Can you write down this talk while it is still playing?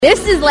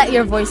Please let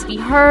your voice be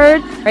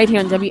heard right here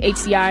on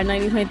WHCR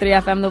 90.3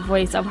 FM, the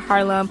voice of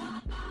Harlem.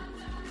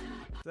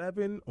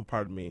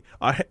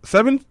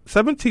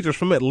 Seven teachers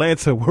from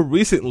Atlanta were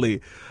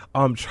recently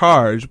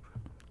charged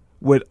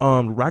with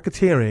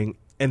racketeering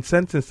and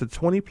sentenced to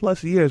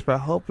 20-plus years for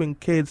helping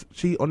kids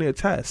cheat on their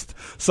test.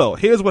 So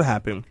here's what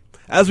happened.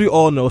 As we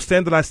all know,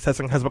 standardized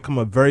testing has become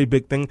a very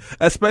big thing,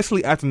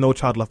 especially after No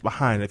Child Left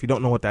Behind. If you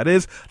don't know what that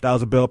is, that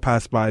was a bill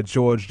passed by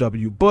George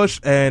W.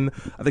 Bush and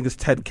I think it's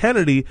Ted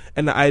Kennedy.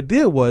 And the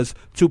idea was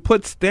to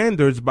put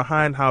standards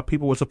behind how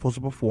people were supposed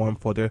to perform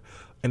for their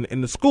in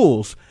the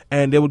schools,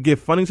 and they would give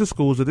funding to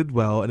schools that did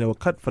well, and they would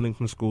cut funding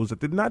from schools that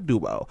did not do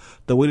well.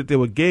 The way that they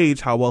would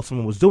gauge how well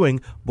someone was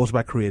doing was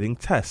by creating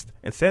tests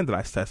and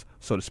standardized tests,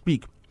 so to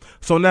speak.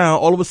 So now,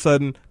 all of a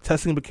sudden,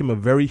 testing became a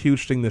very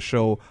huge thing to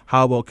show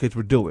how well kids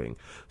were doing.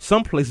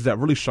 Some places that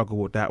really struggled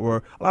with that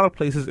were a lot of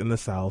places in the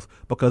South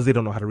because they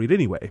don't know how to read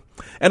anyway.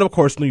 And, of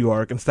course, New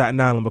York and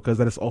Staten Island because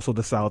that is also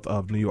the South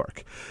of New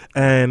York.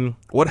 And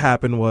what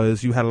happened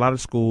was you had a lot of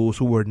schools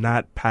who were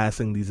not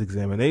passing these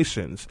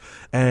examinations.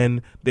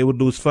 And they would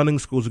lose funding,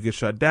 schools would get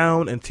shut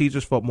down, and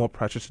teachers felt more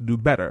pressure to do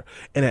better.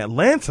 In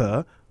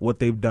Atlanta, what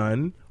they've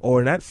done, or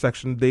in that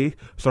section, they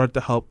started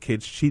to help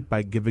kids cheat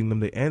by giving them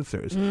the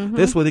answers. Mm-hmm.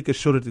 This way they could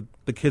show that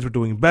the kids were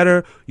doing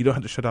better. You don't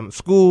have to shut down the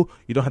school.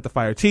 You don't have to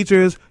fire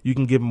teachers. You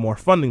can give them more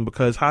funding,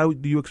 because how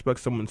do you expect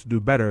someone to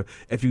do better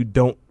if you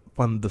don't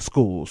fund the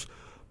schools?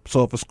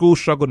 So if a school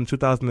struggled in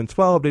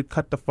 2012, they'd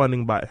cut the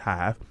funding by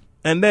half,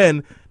 and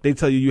then they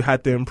tell you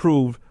had to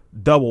improve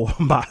double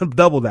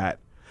that.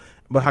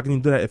 But how can you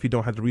do that if you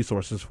don't have the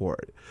resources for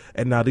it?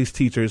 And now these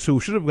teachers, who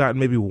should have gotten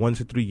maybe 1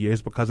 to 3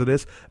 years because of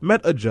this,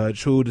 met a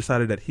judge who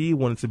decided that he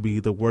wanted to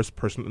be the worst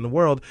person in the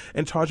world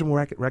and charge him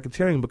with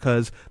racketeering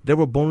because there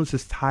were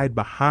bonuses tied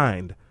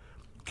behind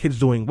kids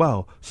doing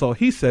well. So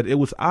he said it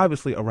was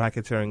obviously a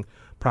racketeering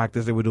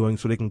practice they were doing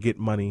so they can get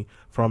money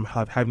from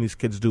having these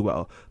kids do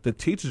well. The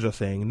teachers are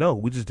saying, no,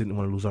 we just didn't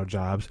want to lose our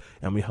jobs,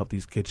 and we helped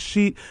these kids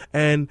cheat.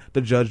 And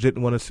the judge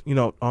didn't want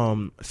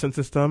to,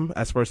 sentence them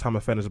as first-time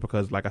offenders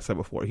because, like I said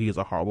before, he is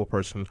a horrible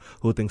person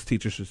who thinks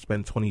teachers should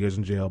spend 20 years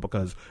in jail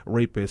because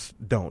rapists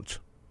don't.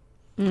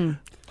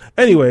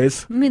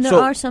 Anyways, I mean, there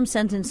are some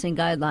sentencing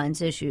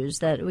guidelines issues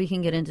that we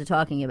can get into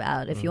talking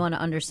about if you want to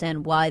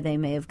understand why they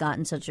may have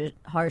gotten such a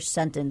harsh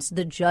sentence,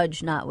 the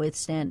judge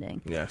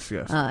notwithstanding. Yes.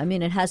 I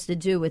mean, it has to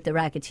do with the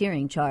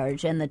racketeering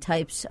charge and the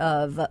types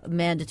of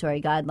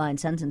mandatory guideline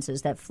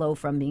sentences that flow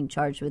from being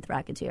charged with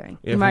racketeering.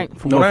 Yeah, right.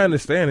 From what I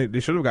understand, they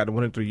should have gotten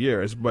 1 to 3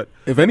 years. But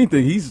if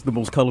anything, he's the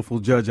most colorful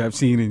judge I've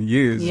seen in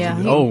years.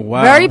 Yeah. Oh,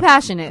 wow. Very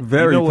passionate.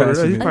 Very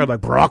passionate. He's probably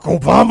like Barack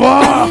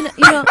Obama.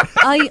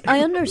 I mean, I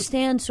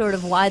understand sort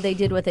of why they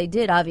did what they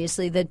did.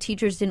 Obviously, the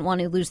teachers didn't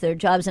want to lose their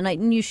jobs,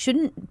 and you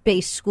shouldn't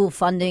base school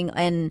funding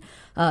and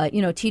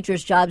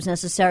teachers' jobs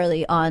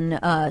necessarily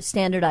on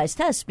standardized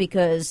tests,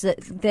 because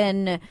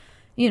then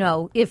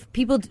if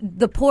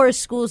the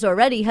poorest schools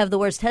already have the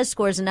worst test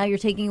scores, and now you're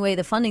taking away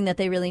the funding that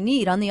they really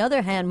need. On the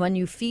other hand, when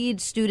you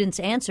feed students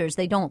answers,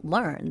 they don't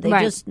learn. They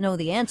just know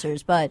the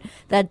answers, but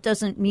that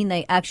doesn't mean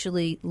they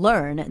actually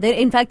learn.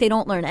 In fact, they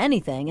don't learn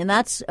anything, and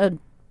that's a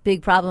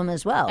big problem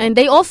as well. And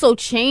they also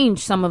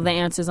changed some of the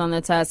answers on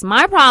the test.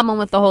 My problem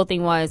with the whole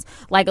thing was,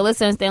 like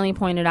Alyssa and Stanley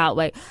pointed out,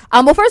 well,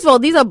 first of all,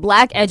 these are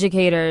black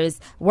educators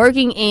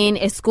working in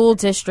a school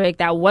district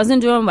that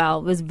wasn't doing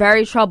well, was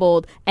very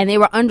troubled, and they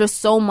were under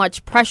so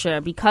much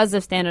pressure because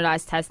of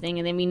standardized testing.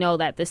 And then we know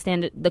that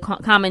the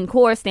Common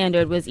Core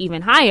standard was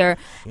even higher.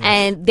 Yes.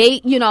 And they,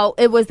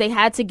 they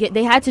had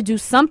to do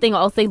something, or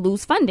else they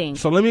lose funding.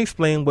 So let me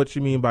explain what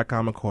you mean by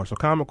Common Core. So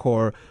Common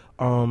Core,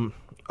 a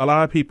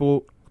lot of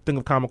people think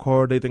of Common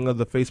Core, they think of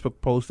the Facebook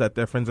post that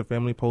their friends and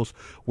family post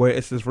where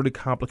it's this really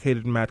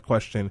complicated math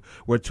question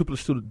where 2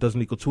 plus 2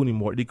 doesn't equal 2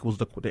 anymore. It equals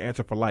the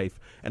answer for life,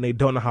 and they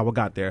don't know how it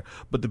got there.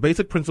 But the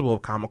basic principle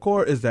of Common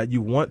Core is that you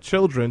want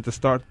children to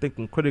start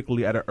thinking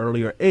critically at an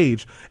earlier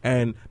age,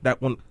 and that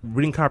when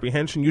reading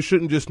comprehension, you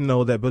shouldn't just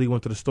know that Billy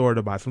went to the store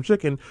to buy some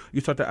chicken.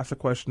 You start to ask the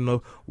question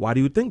of, why do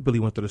you think Billy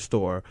went to the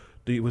store?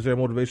 Was there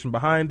motivation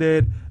behind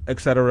it, et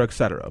cetera, et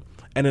cetera?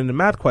 And in the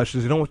math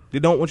questions, they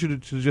don't want you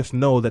to just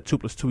know that 2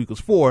 plus 2 equals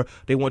 4.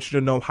 They want you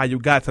to know how you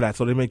got to that.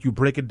 So they make you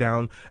break it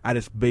down at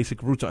its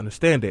basic root to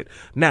understand it.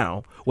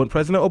 Now, when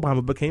President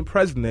Obama became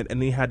president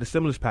and he had the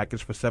stimulus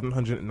package for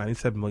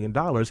 $797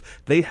 million,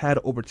 they had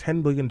over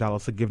 $10 billion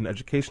to give in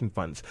education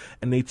funds.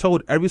 And they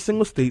told every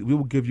single state, we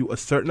will give you a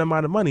certain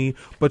amount of money,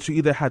 but you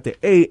either had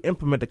to A,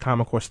 implement the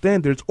Common Core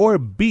standards, or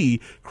B,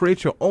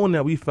 create your own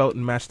that we felt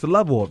and matched the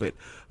level of it.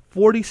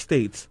 40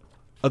 states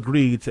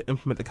agreed to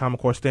implement the Common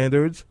Core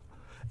standards,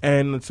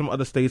 and some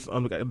other states,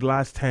 the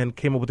last 10,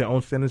 came up with their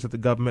own standards that the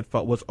government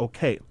felt was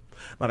okay.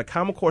 Now, the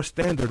Common Core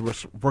standard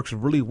works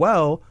really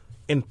well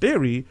in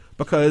theory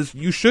because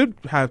you should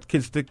have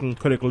kids thinking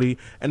critically,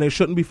 and they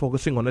shouldn't be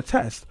focusing on the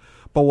test.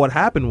 But what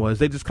happened was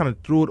they just kind of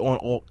threw it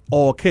on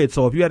all kids.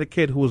 So if you had a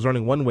kid who was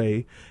learning one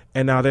way,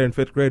 and now they're in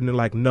 5th grade, and they're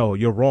like, no,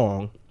 you're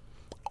wrong,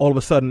 all of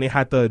a sudden they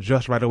had to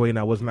adjust right away, and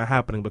that was not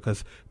happening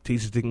because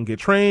teachers didn't get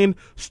trained,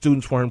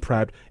 students weren't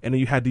prepped, and then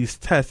you had these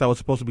tests that were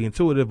supposed to be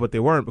intuitive, but they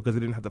weren't because they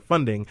didn't have the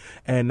funding,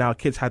 and now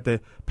kids had to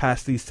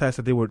pass these tests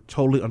that they were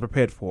totally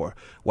unprepared for.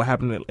 What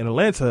happened in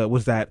Atlanta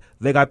was that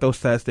they got those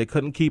tests, they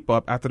couldn't keep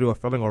up after they were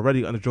failing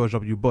already under George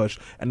W. Bush,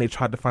 and they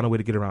tried to find a way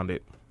to get around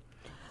it.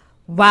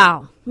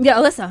 Wow. Yeah,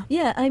 Alyssa.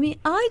 Yeah, I mean,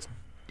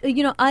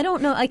 I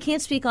don't know. I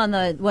can't speak on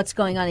what's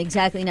going on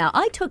exactly now.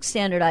 I took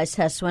standardized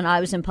tests when I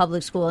was in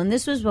public school, and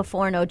this was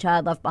before No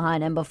Child Left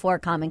Behind and before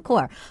Common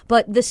Core.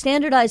 But the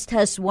standardized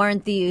tests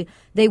weren't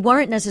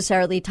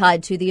necessarily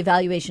tied to the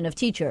evaluation of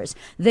teachers.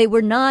 They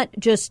were not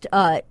just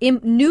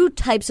new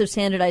types of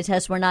standardized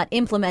tests were not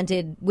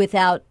implemented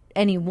without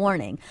any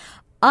warning.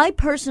 I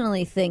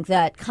personally think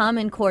that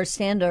Common Core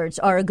standards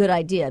are a good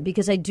idea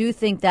because I do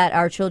think that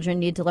our children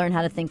need to learn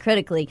how to think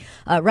critically.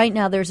 Right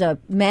now, there's a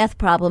math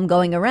problem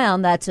going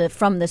around that's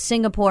from the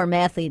Singapore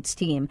Mathletes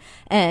team,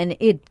 and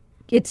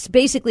it's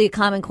basically a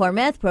Common Core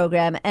math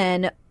program,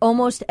 and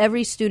almost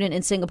every student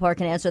in Singapore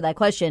can answer that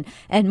question,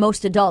 and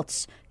most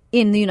adults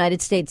in the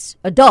United States,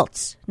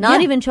 adults, not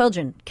even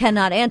children,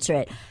 cannot answer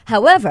it.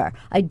 However,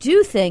 I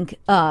do think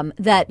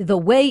that the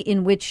way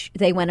in which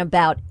they went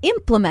about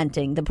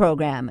implementing the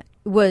program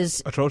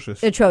was atrocious,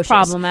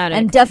 problematic,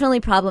 and definitely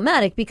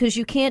problematic because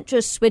you can't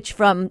just switch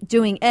from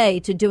doing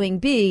A to doing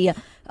B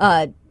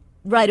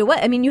right away.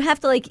 I mean, you have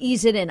to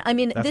ease it in. I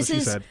mean,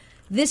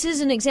 This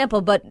is an example,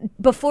 but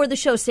before the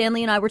show,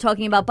 Stanley and I were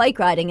talking about bike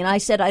riding, and I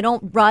said I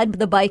don't ride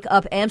the bike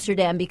up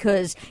Amsterdam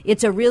because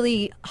it's a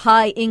really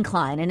high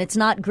incline, and it's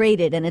not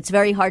graded, and it's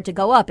very hard to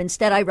go up.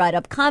 Instead, I ride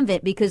up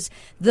Convent because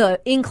the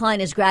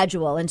incline is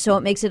gradual, and so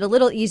it makes it a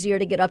little easier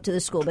to get up to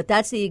the school. But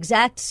that's the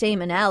exact same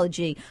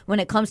analogy when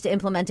it comes to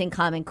implementing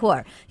Common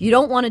Core. You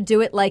don't want to do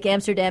it like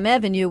Amsterdam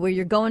Avenue where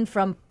you're going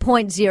from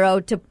point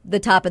zero to the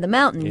top of the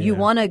mountain. Yeah. You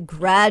want to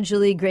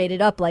gradually grade it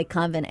up like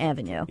Convent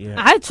Avenue. Yeah.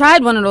 I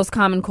tried one of those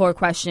Common Core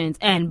questions,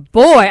 and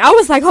boy, I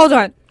was like, hold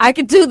on, I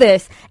could do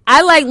this.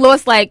 I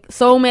lost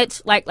so much,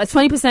 like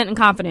 20% in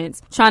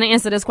confidence trying to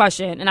answer this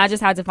question, and I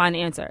just had to find the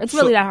answer. It's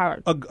really that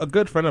hard. A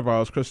good friend of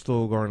ours,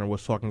 Crystal Garner,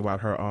 was talking about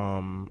her,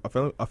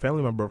 a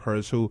family member of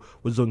hers who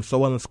was doing so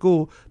well in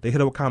school. They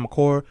hit her with Common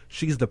Core.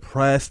 She's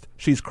depressed.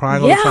 She's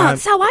crying all the time. Yeah,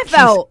 that's how I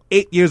felt.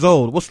 She's 8 years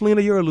old. Well,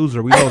 Selena, you're a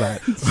loser. We know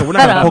that. So we're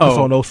not going to focus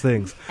on those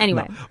things.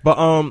 Anyway. No.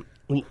 But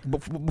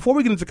before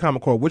we get into Common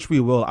Core, which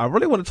we will, I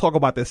really want to talk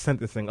about this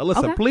sentencing.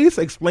 Alyssa, please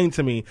explain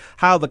to me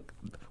how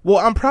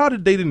I'm proud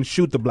that they didn't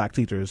shoot the black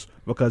teachers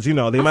because, they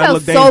might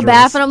look dangerous. So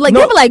bad for them. They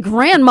were like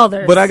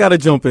grandmothers. But I got to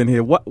jump in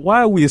here.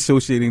 Why are we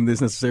associating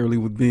this necessarily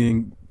with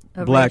being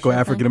black or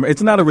African American?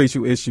 It's not a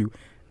racial issue.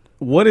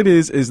 What it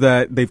is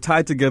that they've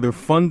tied together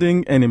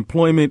funding and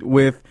employment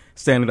with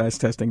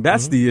standardized testing.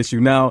 That's the issue.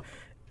 Now,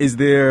 is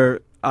there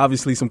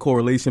obviously some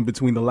correlation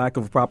between the lack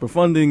of proper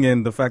funding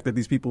and the fact that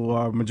these people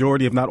are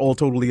majority, if not all,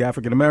 totally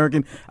African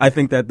American? I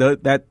think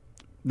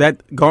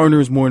that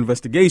garners more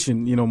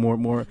investigation,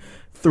 more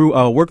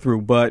through work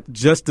through. But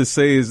just to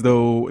say as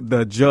though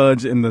the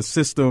judge and the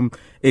system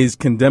is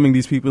condemning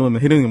these people and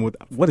hitting them with,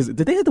 what is it?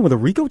 Did they hit them with a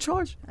RICO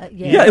charge?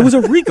 Yeah, it was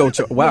a RICO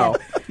charge. Wow.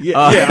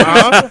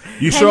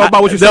 You sure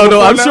about what you're saying?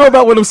 No, I'm sure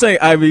about what I'm saying.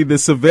 I mean, the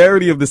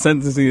severity of the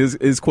sentencing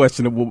is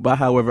questionable. But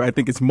however, I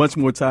think it's much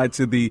more tied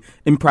to the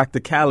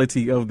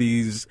impracticality of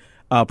these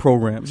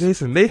programs.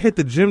 Jason, they hit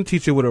the gym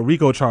teacher with a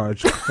RICO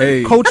charge.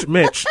 Hey, Coach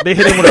Mitch, they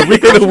hit him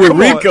with a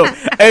RICO.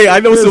 Hey, I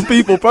know some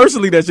people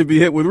personally that should be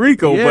hit with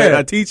RICO, but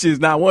a teacher is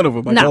not one of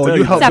them.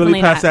 You helped really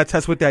pass that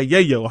test with that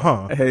yayo,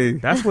 huh? Hey,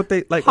 that's what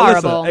they like.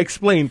 Horrible. Alyssa,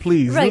 explain,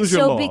 please. Right. Use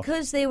your law.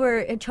 Because they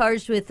were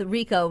charged with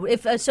RICO,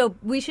 so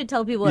we should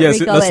tell people what RICO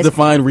is. Let's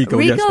define RICO.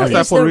 RICO Yes,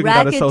 is the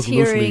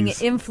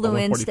Racketeering,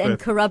 Influenced, and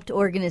Corrupt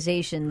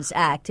Organizations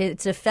Act.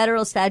 It's a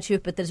federal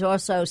statute, but there's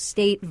also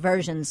state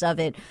versions of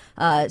it,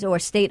 or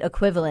state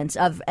equivalents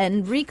of.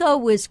 And RICO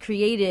was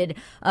created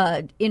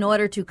in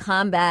order to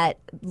combat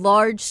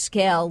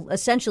large-scale,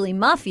 essentially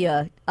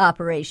mafia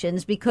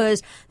operations,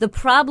 because the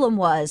problem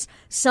was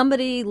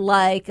somebody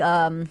like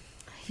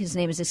his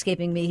name is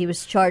escaping me. He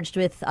was charged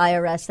with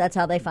IRS. That's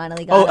how they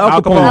finally got him.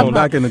 Al Capone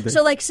back in the day.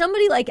 So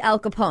somebody like Al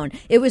Capone,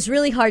 it was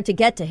really hard to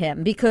get to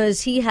him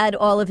because he had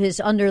all of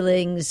his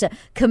underlings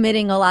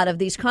committing a lot of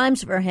these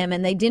crimes for him,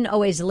 and they didn't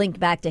always link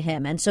back to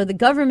him. And so the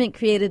government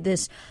created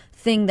this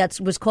thing that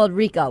was called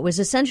RICO. It was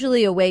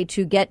essentially a way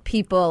to get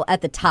people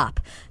at the top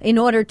in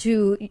order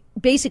to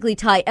basically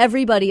tie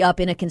everybody up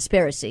in a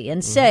conspiracy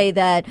and say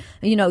that,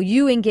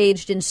 you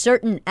engaged in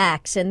certain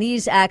acts and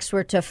these acts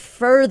were to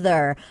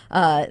further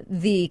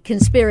the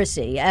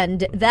conspiracy.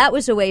 And that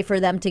was a way for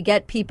them to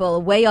get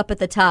people way up at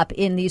the top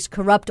in these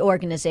corrupt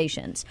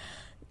organizations.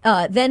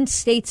 Then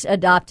states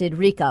adopted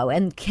RICO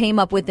and came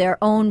up with their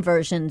own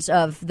versions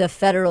of the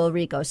federal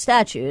RICO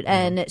statute.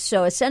 And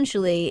so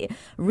essentially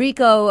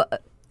RICO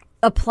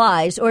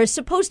applies or is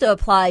supposed to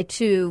apply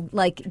to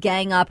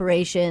gang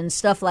operations,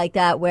 stuff like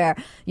that, where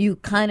you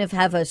kind of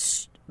have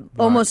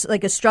almost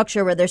like a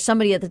structure where there's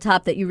somebody at the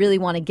top that you really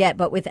want to get.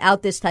 But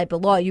without this type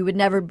of law, you would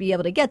never be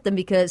able to get them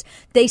because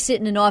they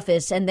sit in an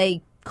office and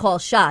they call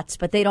shots,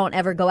 but they don't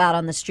ever go out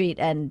on the street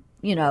and,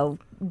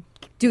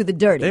 do the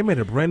dirty. They made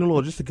a brand new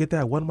law just to get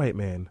that one white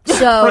man.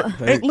 So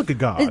hey, look at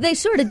God. They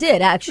sort of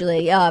did,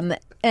 actually.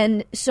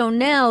 And so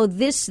now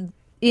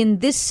in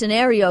this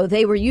scenario,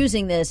 they were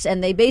using this,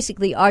 and they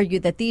basically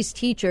argued that these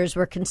teachers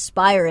were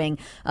conspiring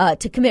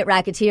to commit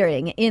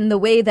racketeering in the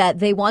way that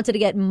they wanted to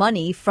get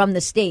money from the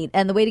state.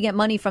 And the way to get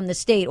money from the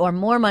state, or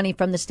more money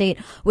from the state,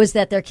 was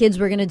that their kids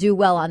were going to do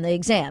well on the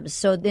exams.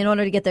 So in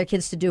order to get their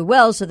kids to do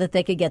well so that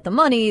they could get the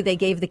money, they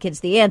gave the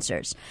kids the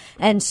answers.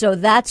 And so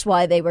that's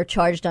why they were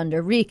charged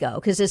under RICO,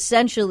 because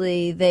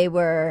essentially they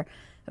were,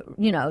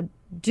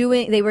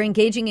 they were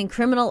engaging in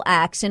criminal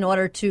acts in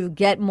order to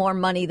get more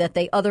money that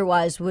they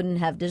otherwise wouldn't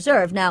have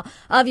deserved. Now,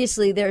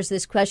 obviously, there's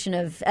this question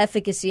of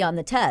efficacy on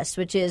the test,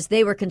 which is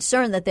they were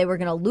concerned that they were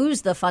going to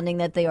lose the funding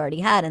that they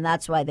already had, and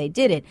that's why they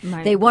did it.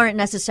 Right. They weren't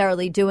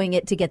necessarily doing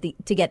it to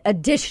get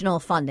additional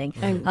funding.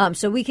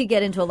 So we could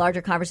get into a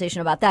larger conversation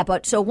about that.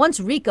 But so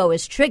once RICO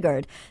is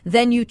triggered,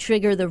 then you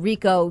trigger the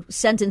RICO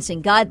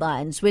sentencing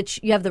guidelines, which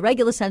you have the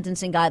regular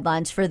sentencing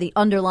guidelines for the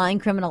underlying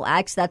criminal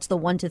acts. That's the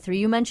 1 to 3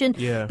 you mentioned.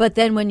 Yeah. But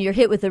then when you're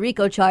hit with the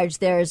RICO charge,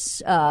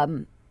 there's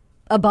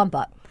a bump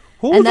up.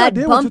 Who was that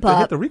bump up?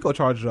 Hit the RICO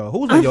charge though? Who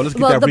was like, yo, let's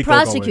get that RICO going?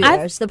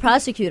 The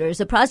prosecutors.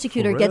 The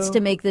prosecutor gets to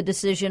make the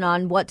decision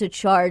on what to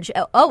charge.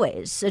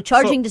 Always, a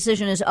charging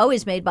decision is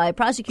always made by a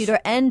prosecutor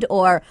and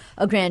or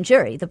a grand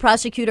jury. The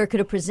prosecutor could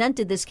have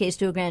presented this case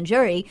to a grand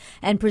jury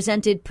and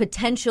presented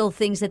potential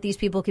things that these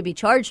people could be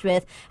charged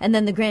with, and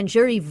then the grand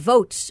jury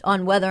votes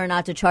on whether or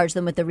not to charge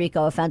them with the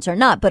RICO offense or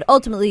not. But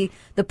ultimately,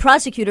 the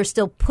prosecutor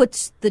still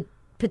puts the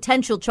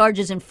potential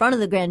charges in front of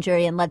the grand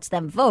jury and lets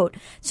them vote.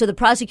 So the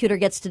prosecutor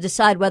gets to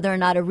decide whether or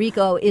not a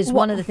RICO is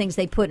one of the things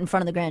they put in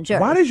front of the grand jury.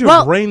 Why is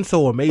your brain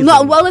so amazing?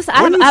 Listen,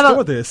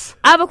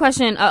 I have a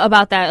question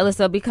about that,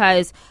 Alyssa,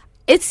 because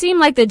it seemed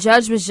like the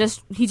judge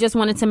he just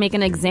wanted to make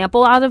an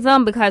example out of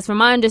them, because from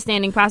my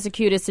understanding,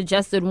 prosecutors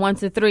suggested 1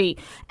 to 3,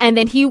 and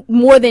then he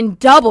more than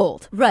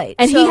doubled. Right.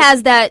 And he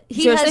has that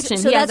jurisdiction.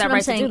 So he has that's that what right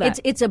I'm saying. to do that.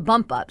 It's a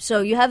bump up.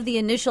 So you have the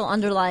initial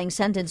underlying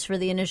sentence for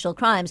the initial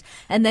crimes,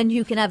 and then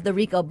you can have the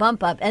RICO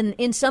bump up. And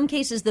in some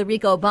cases, the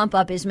RICO bump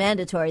up is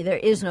mandatory. There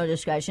is no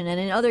discretion. And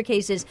in other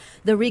cases,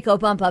 the RICO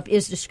bump up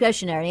is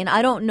discretionary. And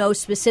I don't know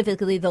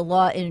specifically the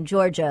law in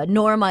Georgia,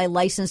 nor am I a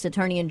licensed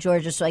attorney in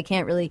Georgia, so I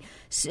can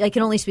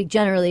only speak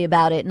generally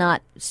about it,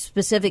 not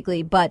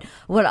specifically. But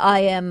what I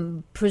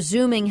am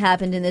presuming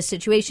happened in this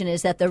situation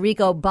is that the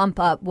RICO bump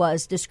up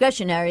was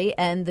discretionary,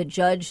 and the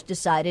judge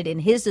decided in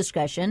his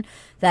discretion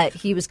that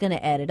he was going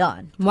to add it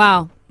on.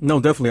 Wow.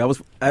 No, definitely.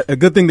 A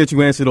good thing that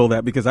you answered all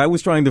that, because I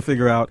was trying to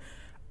figure out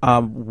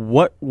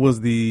what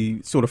was the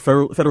sort of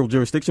federal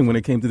jurisdiction when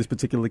it came to this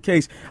particular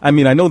case. I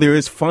mean, I know there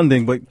is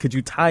funding, but could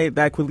you tie it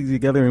that quickly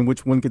together in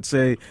which one could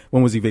say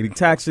one was evading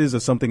taxes or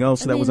something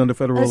else that was under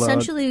federal law?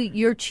 Essentially,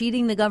 you're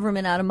cheating the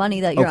government out of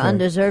money that you're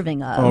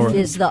undeserving of,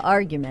 is the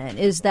argument.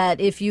 Is that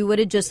if you would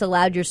have just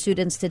allowed your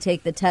students to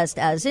take the test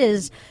as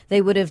is,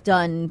 they would have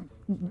done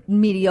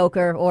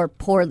mediocre or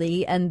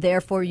poorly, and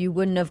therefore you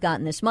wouldn't have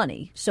gotten this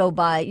money. So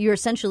you're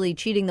essentially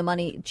cheating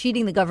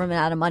the government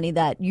out of money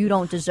that you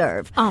don't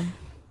deserve.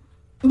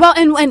 Well,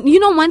 and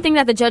one thing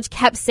that the judge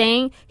kept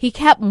saying, he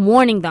kept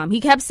warning them. He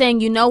kept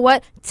saying, you know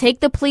what? Take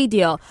the plea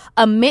deal.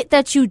 Admit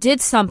that you did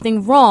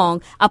something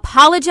wrong.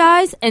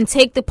 Apologize and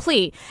take the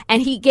plea.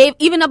 And he gave,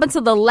 even up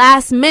until the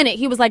last minute,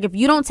 he was like, if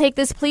you don't take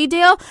this plea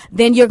deal,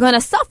 then you're going to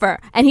suffer.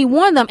 And he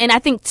warned them. And I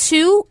think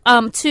two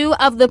of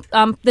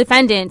the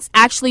defendants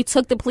actually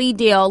took the plea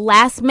deal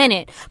last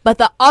minute. But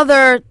the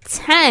other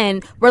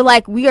 10 were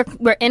like,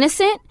 we're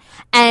innocent.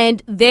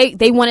 And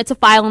they wanted to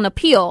file an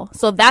appeal.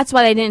 So that's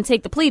why they didn't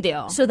take the plea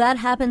deal. So that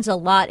happens a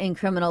lot in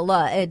criminal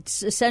law.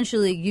 It's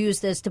essentially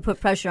used as to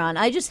put pressure on.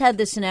 I just had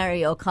this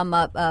scenario come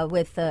up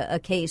with a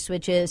case,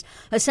 which is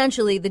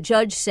essentially the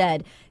judge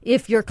said,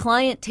 if your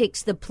client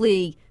takes the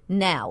plea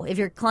now, if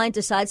your client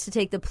decides to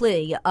take the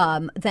plea,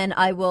 then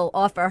I will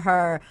offer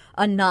her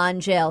a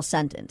non-jail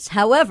sentence.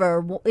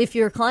 However, if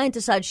your client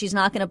decides she's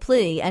not going to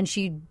plea and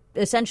she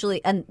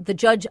essentially, and the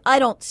judge, I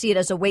don't see it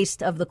as a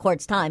waste of the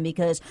court's time,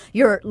 because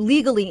you're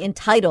legally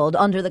entitled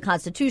under the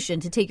Constitution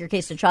to take your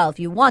case to trial if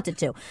you wanted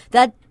to.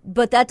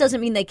 But that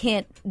doesn't mean they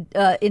can't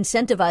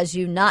incentivize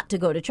you not to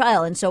go to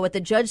trial. And so what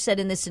the judge said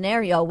in this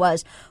scenario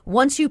was,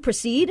 once you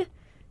proceed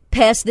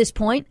past this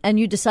point and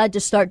you decide to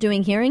start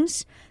doing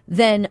hearings,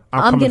 then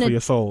I'm going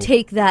to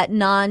take that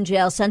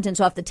non-jail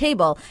sentence off the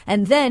table.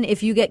 And then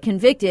if you get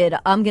convicted,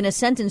 I'm going to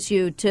sentence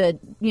you to,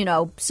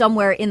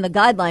 somewhere in the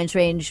guidelines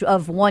range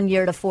of 1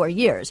 year to 4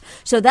 years.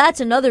 So that's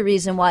another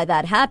reason why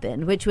that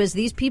happened, which was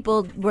these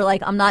people were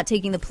like, I'm not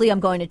taking the plea, I'm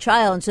going to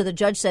trial. And so the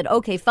judge said,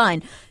 okay,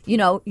 fine.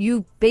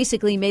 You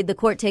basically made the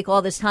court take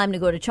all this time to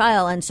go to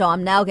trial. And so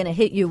I'm now going to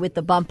hit you with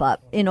the bump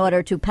up in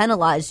order to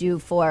penalize you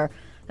for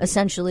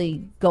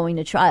essentially going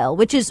to trial,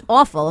 which is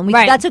awful. And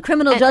that's a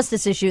criminal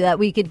justice issue that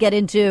we could get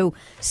into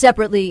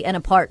separately and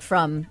apart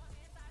from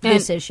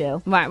this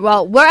issue. Right.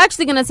 Well, we're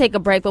actually going to take a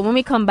break, but when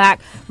we come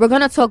back, we're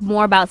going to talk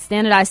more about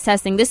standardized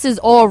testing. This is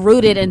all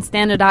rooted in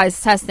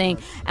standardized testing,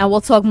 and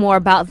we'll talk more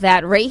about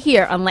that right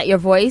here on Let Your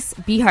Voice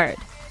Be Heard.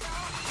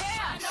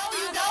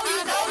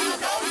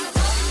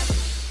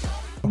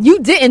 You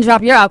didn't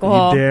drop your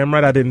alcohol. You damn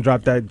right I didn't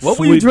drop that. What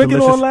sweet, were you drinking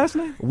delicious on last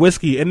night?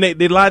 Whiskey. And they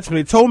lied to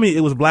me. They told me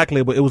it was Black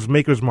Label. It was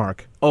Maker's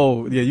Mark.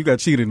 Oh, yeah, you got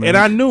cheated, man. And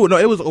I knew. No,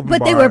 it was open But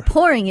bar. they were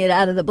pouring it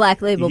out of the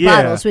Black Label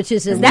Yeah. bottles, which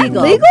is that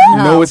illegal. legal?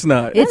 No, it's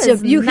not. It's That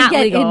is you not can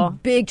get legal. in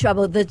big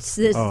trouble.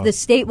 The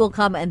state will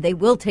come and they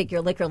will take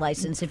your liquor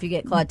license if you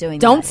get caught doing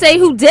Don't that. say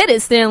who did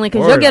it, Stanley,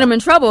 because you'll Word. get them in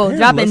trouble Damn,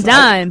 dropping listen,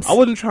 dimes. I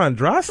wasn't trying to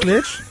dry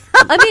snitch.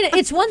 I mean,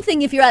 it's one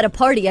thing if you're at a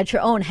party at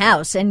your own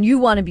house and you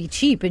want to be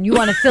cheap and you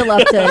want to fill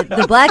up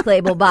the Black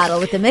Label bottle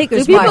with the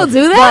Maker's Do people Mark.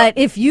 do that?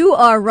 But if you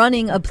are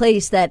running a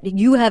place that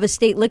you have a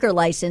state liquor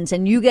license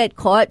and you get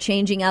caught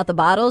changing out the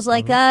bottles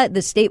like that,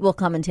 the state will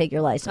come and take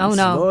your license. Oh,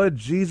 no. Lord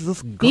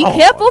Jesus God. Be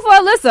careful for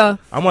Alyssa.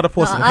 I'm going to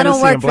pour some I don't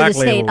Hennessy work and for the Black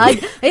state.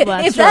 Label.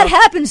 Well, If true. that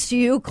happens to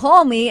you,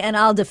 call me and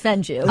I'll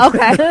defend you.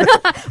 Okay.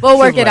 We'll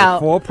work it out.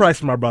 Full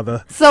price, my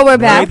brother. So we're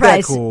back. Ain't that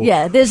Price. cool?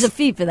 Yeah, there's a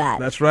fee for that.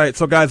 That's right.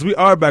 So, guys, we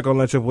are back on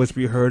Let Your Voice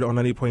Be Heard on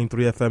 90.3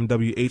 FM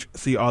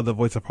WHCR, the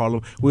voice of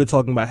Harlem. We're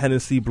talking about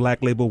Hennessy,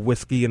 Black Label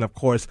whiskey, and, of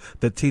course,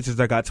 the teachers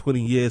that got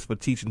 20 years for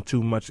teaching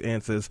too much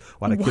answers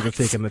while the kids are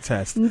taking the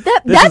test.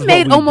 That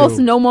made almost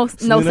no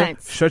Selena,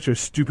 sense. Shut your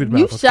stupid You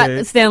mouth, shut,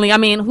 okay? Stanley. I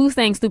mean, who's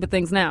saying stupid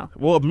things now?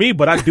 Well, me,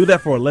 but I do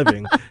that for a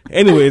living.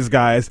 Anyways,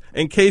 guys,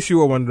 in case you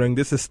were wondering,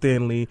 this is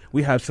Stanley.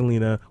 We have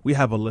Selena, we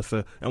have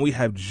Alyssa, and we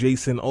have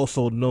Jason,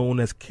 also known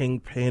as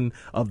Kingpin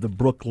of the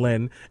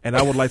Brooklyn. And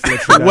I would like to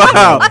let you guys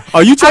Wow. know.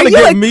 Are you trying Are to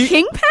you get a me?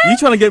 kingpin? You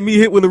trying to get me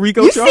hit with a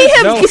RICO You charge? see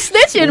him No.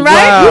 snitching, right?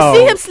 Wow. You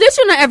see him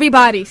snitching on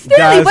everybody. Stanley,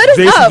 Guys, what is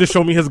Jason up? just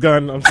showed me his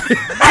gun. I'm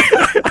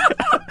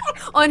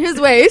On his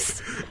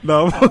waist.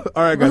 no,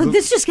 all right, guys.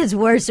 This just gets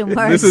worse and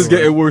worse. This is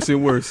getting worse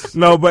and worse.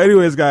 No, but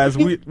anyways, guys,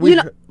 we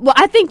Well,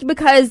 I think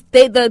because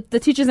the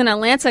teachers in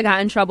Atlanta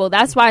got in trouble,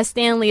 that's why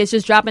Stanley is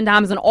just dropping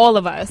dimes on all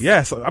of us.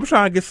 yes, I'm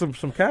trying to get some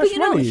cash But you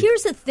know, money.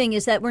 here's the thing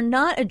is that we're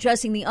not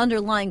addressing the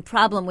underlying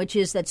problem, which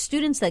is that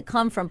students that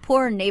come from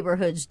poorer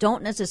neighborhoods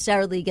don't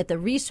necessarily get the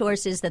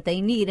resources that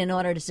they need in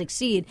order to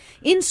succeed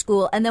in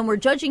school. And then we're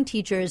judging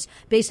teachers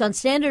based on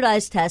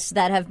standardized tests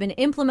that have been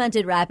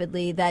implemented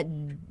rapidly, that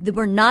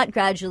we're not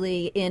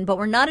gradually in, but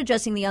we're not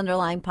addressing the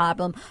underlying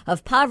problem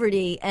of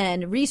poverty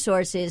and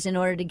resources in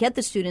order to get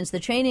the students the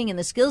training and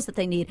the skills that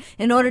they need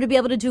in order to be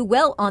able to do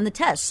well on the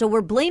test. So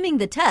we're blaming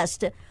the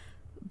test.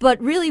 But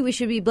really, we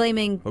should be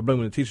blaming, We're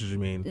blaming the teachers, you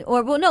mean?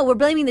 or well, no, we're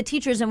blaming the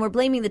teachers and we're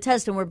blaming the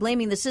test and we're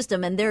blaming the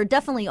system. And there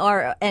definitely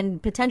are,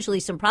 and potentially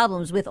some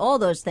problems with all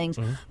those things.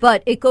 Mm-hmm.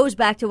 But it goes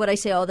back to what I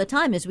say all the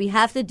time: is we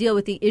have to deal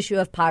with the issue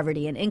of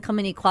poverty and income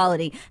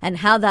inequality and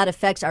how that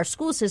affects our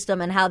school system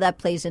and how that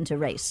plays into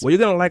race. Well, you're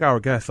going to like our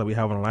guests that we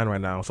have on the line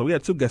right now. So we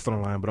have two guests on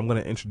the line, but I'm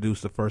going to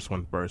introduce the first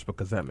one first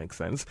because that makes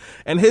sense.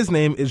 And his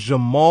name is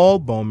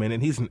Jamaal Bowman,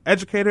 and he's an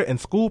educator and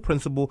school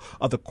principal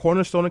of the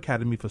Cornerstone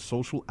Academy for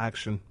Social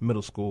Action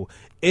Middle School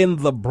in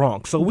the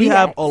Bronx. So we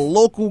have a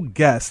local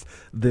guest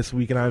this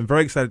week, and I'm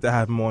very excited to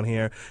have him on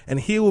here. And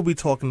he will be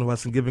talking to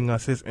us and giving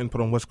us his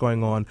input on what's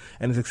going on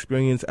and his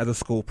experience as a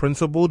school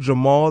principal.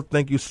 Jamaal,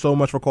 thank you so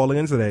much for calling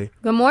in today.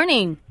 Good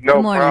morning. No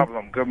Good morning.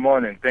 problem. Good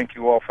morning. Thank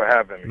you all for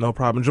having me. No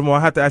problem. Jamaal, I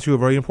have to ask you a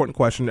very important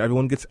question.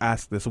 Everyone gets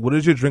asked this. What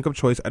is your drink of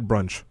choice at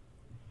brunch?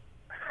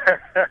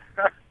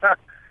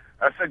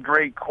 That's a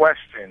great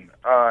question.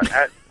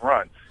 At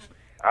brunch,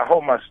 I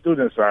hope my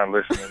students aren't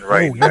listening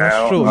right Oh, yeah, now.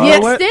 that's true. Uh, You Yeah,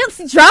 know what?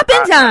 still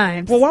dropping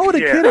dimes. Well, why would a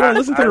kid not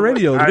listen to the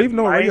radio? Do I they even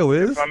know what might- radio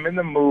is? If I'm in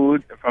the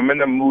mood,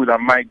 I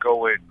might go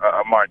with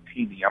a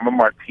martini. I'm a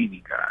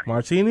martini guy.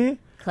 Martini?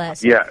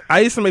 Classic. Yes. I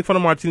used to make fun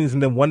of martinis,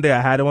 and then one day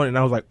I had one, and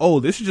I was like, "Oh,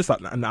 this is just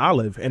an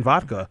olive and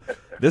vodka.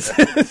 This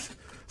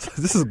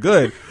is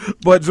good."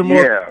 But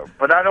Jamaal, Yeah,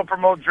 but I don't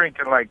promote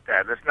drinking like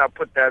that. Let's not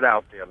put that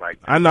out there like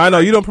that. I know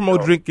you don't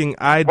promote drinking.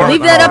 I don't.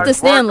 Leave that up hard, to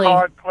Stanley. Work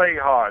hard, play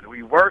hard.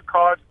 We work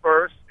hard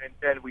first, and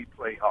then we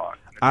play hard.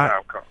 The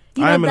time comes.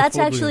 You I know, am in that's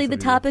full actually the agreement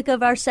with you. topic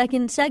of our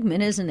second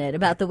segment, isn't it?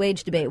 About the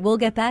wage debate. We'll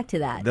get back to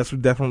that. That's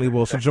what definitely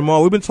will. So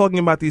Jamaal, we've been talking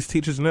about these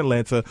teachers in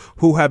Atlanta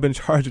who have been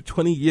charged with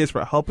 20 years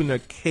for helping their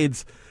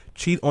kids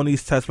cheat on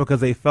these tests because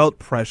they felt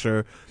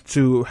pressure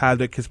to have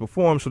their kids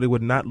perform so they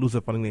would not lose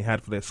the funding they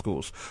had for their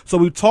schools. So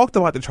we've talked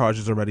about the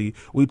charges already.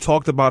 We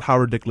talked about how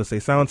ridiculous they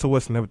sound to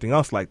us and everything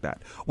else like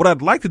that. What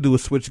I'd like to do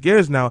is switch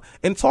gears now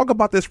and talk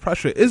about this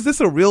pressure. Is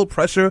this a real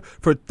pressure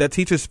for that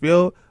teachers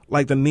feel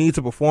like the need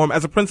to perform?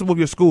 As a principal of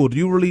your school, do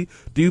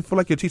you feel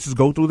like your teachers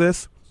go through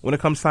this when it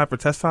comes time for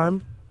test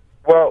time?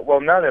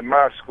 Well, not at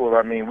my school.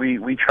 I mean,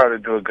 we try to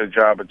do a good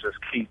job of just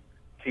keep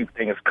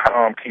things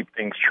calm, keep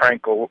things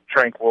tranquil.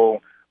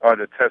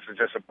 The test is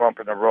just a bump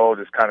in the road.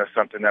 It's kind of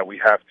something that we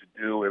have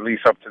to do. At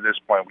least up to this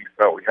point, we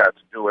felt we had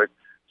to do it.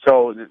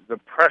 So the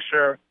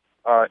pressure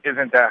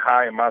isn't that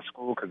high in my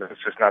school because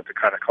it's just not the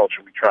kind of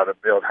culture we try to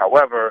build.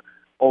 However,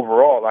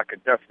 overall, I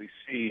could definitely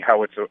see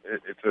how it's a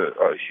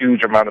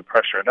huge amount of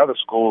pressure in other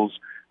schools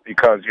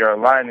because you're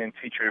aligning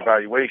teacher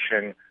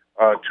evaluation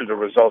to the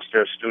results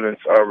their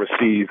students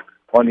receive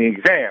on the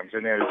exams.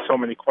 And there's so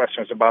many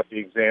questions about the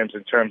exams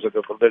in terms of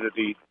the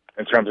validity,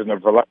 in terms of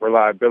the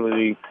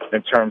reliability,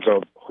 in terms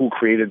of who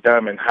created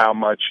them, and how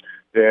much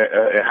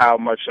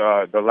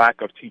the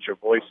lack of teacher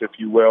voice, if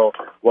you will,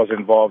 was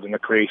involved in the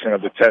creation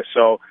of the test.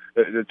 So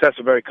the tests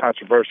are very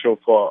controversial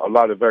for a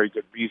lot of very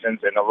good reasons,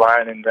 and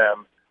aligning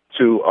them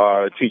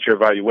to teacher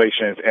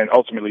evaluations and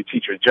ultimately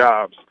teacher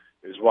jobs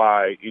is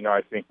why,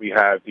 I think we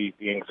have the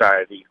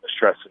anxiety, the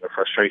stress, and the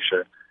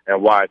frustration,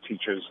 and why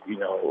teachers,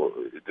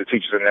 the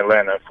teachers in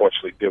Atlanta,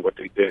 unfortunately, did what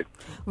they did.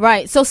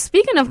 Right. So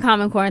speaking of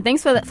Common Core, and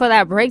thanks for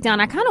that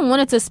breakdown, I kind of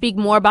wanted to speak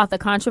more about the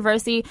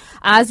controversy.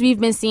 As we've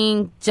been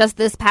seeing just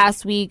this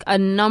past week, a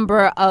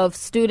number of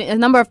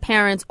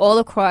parents all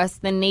across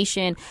the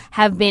nation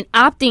have been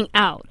opting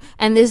out.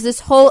 And there's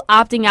this whole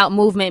opting out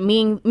movement,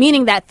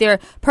 meaning that they're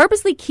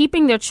purposely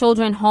keeping their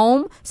children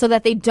home so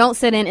that they don't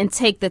sit in and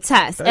take the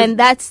test. And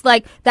that's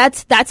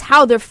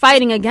how they're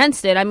fighting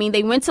against it. I mean,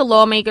 they went to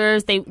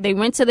lawmakers, they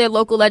went to their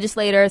local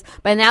legislators,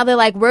 but now they're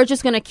like, we're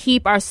just going to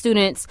keep our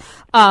students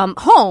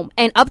home.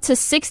 And up to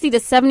 60 to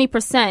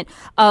 70%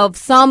 of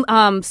some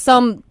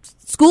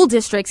school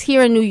districts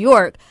here in New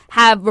York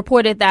have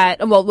reported that,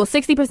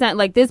 60%,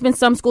 like there's been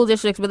some school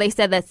districts where they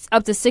said that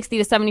up to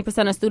 60 to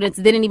 70% of students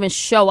didn't even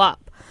show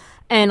up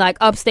in like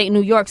upstate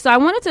New York. So I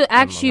wanted to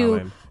ask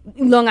you,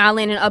 Long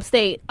Island and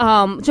upstate.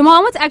 Jamaal,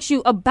 I want to ask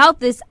you about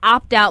this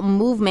opt-out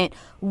movement.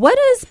 What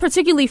is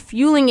particularly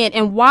fueling it,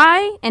 and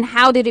why and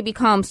how did it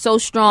become so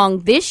strong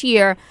this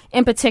year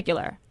in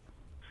particular?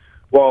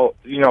 Well,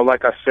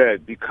 like I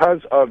said, because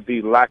of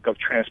the lack of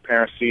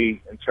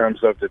transparency in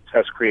terms of the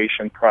test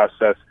creation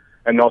process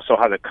and also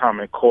how the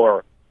Common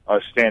Core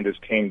standards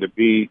came to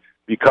be,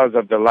 because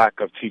of the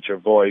lack of teacher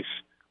voice,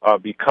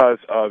 because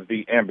of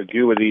the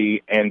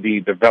ambiguity and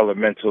the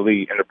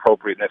developmentally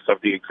inappropriateness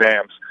of the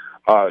exams,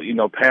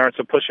 parents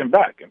are pushing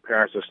back, and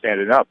parents are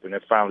standing up, and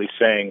they're finally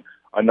saying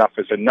enough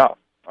is enough.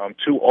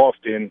 Too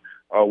often,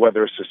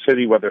 whether it's the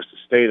city, whether it's the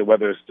state, or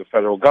whether it's the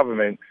federal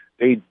government,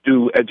 they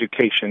do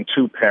education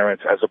to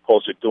parents as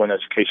opposed to doing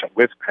education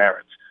with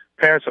parents.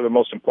 Parents are the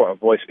most important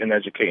voice in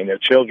educating their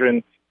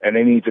children, and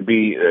they need to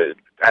be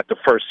at the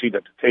first seat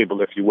at the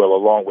table, if you will,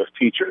 along with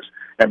teachers.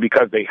 And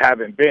because they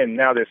haven't been,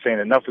 now they're saying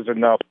enough is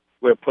enough,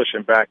 we're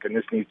pushing back, and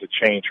this needs to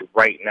change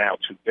right now,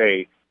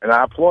 today, and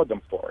I applaud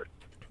them for it.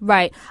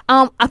 Right.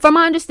 From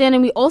my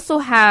understanding, we also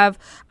have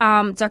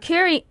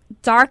Darkarian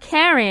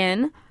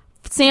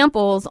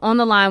Samples on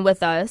the line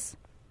with us.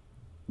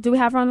 Do we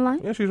have her on the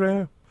line? Yeah, she's right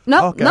here.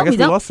 No, okay, no, I guess we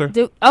don't. Lost her.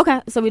 Okay,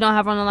 so we don't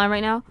have her on the line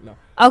right now? No.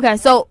 Okay,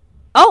 so,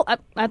 I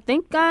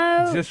think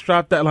just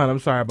dropped that line. I'm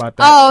sorry about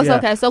that. Oh, it's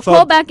okay. So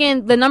call back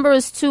in. The number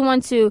is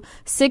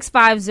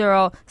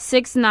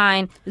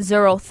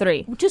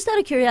 212-650-6903. Just out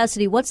of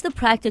curiosity, what's the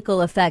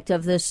practical effect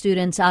of the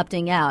students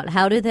opting out?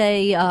 How do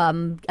they,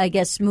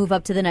 move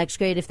up to the next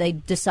grade if they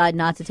decide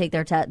not to take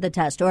the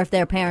test, or if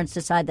their parents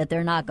decide that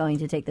they're not going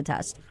to take the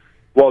test?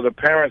 Well, the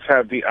parents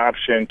have the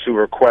option to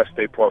request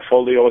a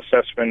portfolio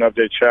assessment of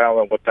their child,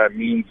 and what that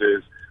means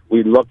is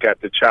we look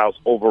at the child's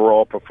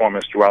overall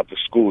performance throughout the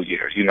school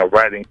year,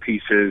 writing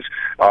pieces,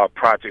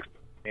 projects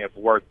they have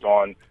worked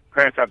on.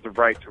 Parents have the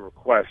right to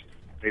request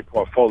a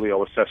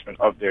portfolio assessment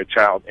of their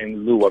child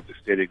in lieu of the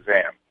state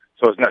exam.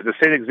 So it's not, the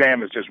state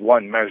exam is just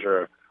one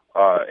measure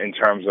in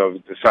terms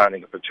of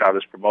deciding if a child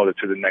is promoted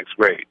to the next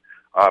grade.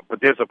 But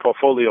there's a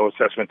portfolio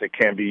assessment that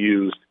can be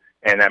used,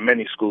 and that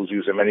many schools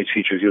use and many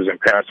teachers use, and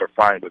parents are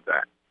fine with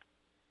that.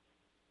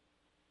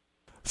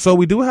 So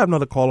we do have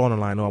another call on the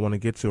line who I want to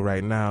get to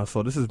right now.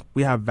 So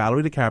we have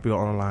Valerie DiCaprio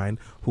on the line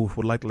who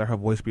would like to let her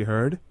voice be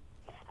heard.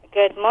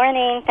 Good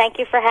morning. Thank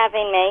you for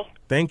having me.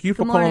 Thank you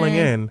for calling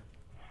in.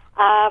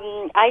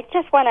 I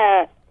just want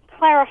to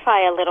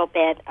clarify a little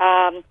bit.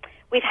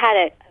 We've had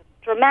a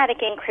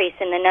dramatic increase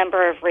in the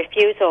number of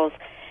refusals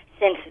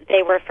since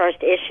they were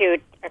first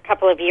issued a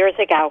couple of years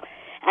ago.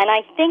 And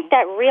I think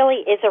that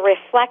really is a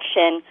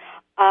reflection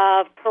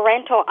of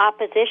parental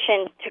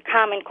opposition to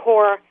Common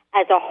Core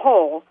as a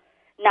whole,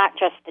 not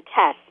just the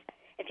tests.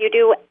 If you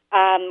do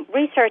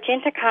research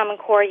into Common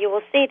Core, you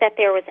will see that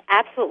there was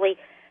absolutely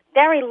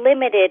very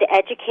limited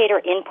educator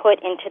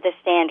input into the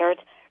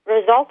standards,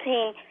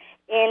 resulting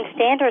in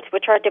standards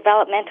which are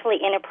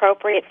developmentally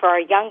inappropriate for our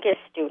youngest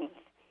students.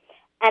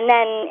 And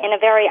then, in a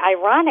very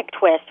ironic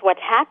twist, what's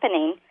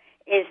happening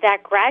is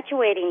that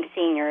graduating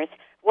seniors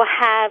will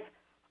have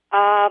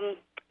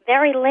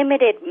very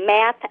limited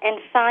math and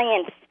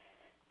science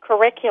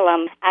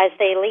curriculum as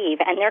they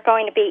leave, and they're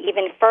going to be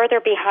even further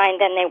behind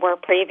than they were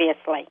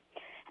previously.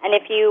 And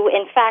if you,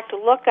 in fact,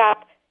 look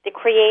up the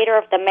creator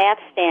of the math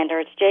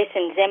standards,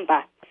 Jason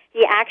Zimba,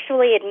 he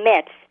actually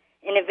admits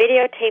in a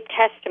videotape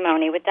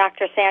testimony with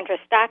Dr. Sandra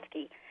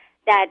Stotsky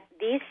that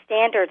these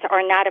standards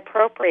are not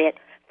appropriate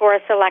for a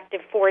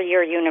selective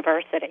four-year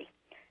university.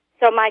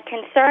 So my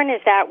concern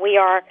is that we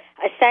are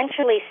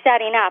essentially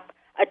setting up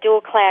a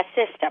dual-class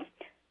system.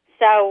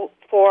 So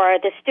for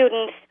the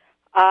students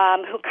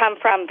who come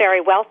from very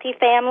wealthy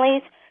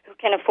families, who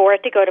can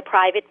afford to go to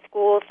private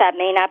schools that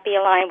may not be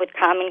aligned with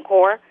Common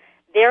Core,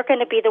 they're going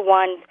to be the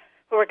ones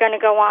who are going to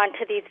go on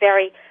to these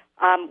very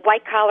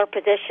white-collar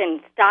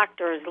positions,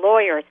 doctors,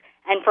 lawyers.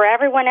 And for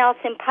everyone else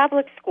in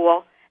public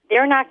school,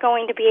 they're not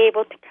going to be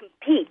able to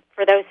compete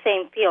for those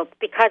same fields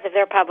because of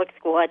their public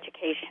school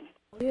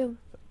education.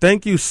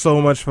 Thank you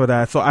so much for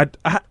that. So I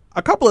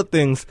a couple of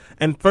things.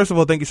 And first of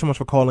all, thank you so much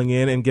for calling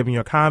in and giving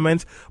your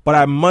comments. But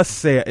I must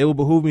say, it would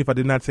behoove me if I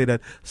did not say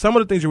that some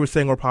of the things you were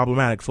saying were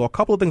problematic. So a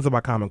couple of things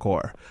about Common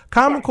Core.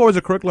 Common Core is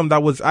a curriculum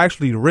that was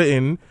actually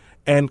written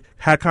and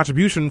had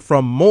contribution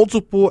from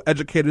multiple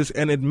educators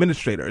and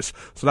administrators.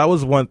 So that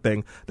was one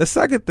thing. The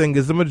second thing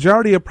is the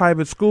majority of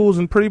private schools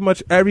and pretty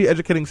much every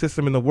educating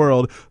system in the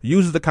world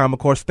uses the Common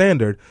Core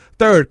standard.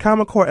 Third,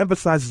 Common Core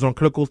emphasizes on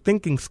critical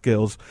thinking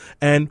skills.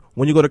 And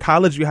when you go to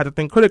college, you have to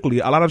think critically.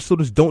 A lot of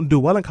students don't do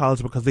well in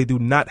college because they do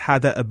not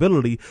have that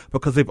ability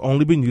because they've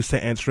only been used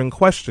to answering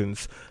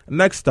questions.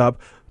 Next up,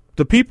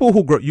 the people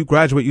who you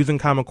graduate using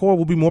Common Core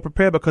will be more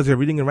prepared because their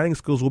reading and writing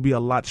skills will be a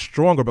lot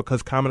stronger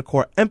because Common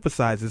Core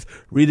emphasizes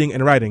reading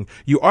and writing.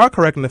 You are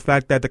correct in the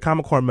fact that the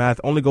Common Core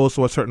math only goes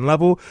to a certain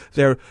level.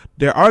 Their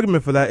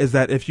argument for that is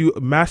that if you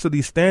master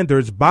these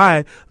standards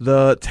by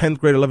the 10th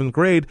grade, 11th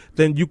grade,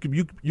 then you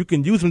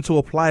can use them to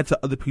apply it to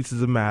other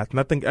pieces of math. And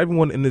I think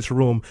everyone in this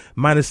room,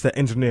 minus the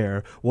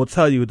engineer, will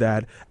tell you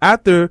that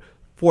after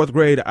 4th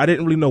grade, I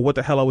didn't really know what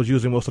the hell I was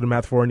using most of the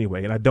math for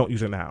anyway, and I don't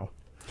use it now.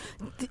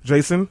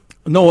 Jason?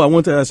 No, I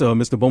want to ask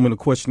Mr. Bowman a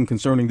question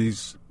concerning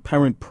these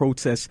parent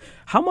protests.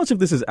 How much of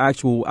this is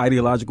actual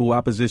ideological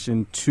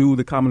opposition to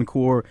the Common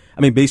Core?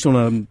 I mean, based on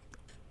an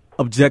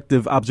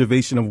objective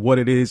observation of what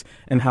it is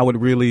and how it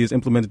really is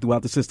implemented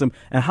throughout the system,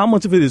 and how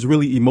much of it is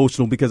really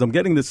emotional? Because I'm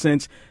getting the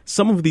sense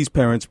some of these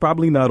parents,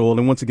 probably not all,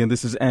 and once again,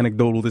 this is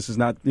anecdotal, this is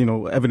not,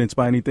 evidenced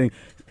by anything,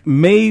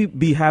 may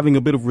be having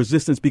a bit of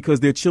resistance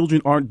because their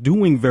children aren't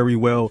doing very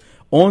well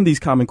on these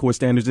Common Core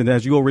standards. And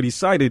as you already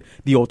cited,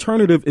 the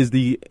alternative is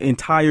the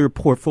entire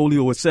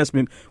portfolio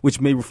assessment,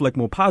 which may reflect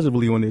more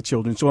positively on their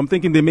children. So I'm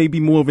thinking there may be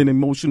more of an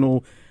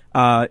emotional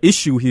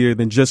issue here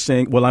than just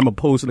saying, well, I'm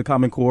opposed to the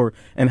Common Core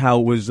and how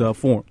it was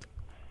formed.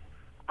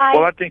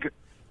 I think,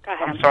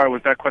 I'm sorry,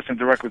 was that question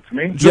directed to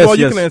me? Jamaal,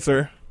 you can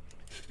answer.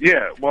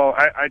 Yeah, well,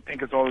 I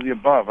think it's all of the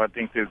above. I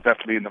think there's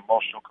definitely an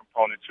emotional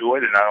component to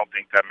it, and I don't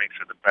think that makes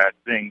it a bad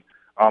thing.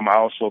 I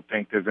also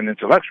think there's an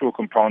intellectual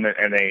component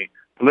and a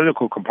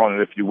political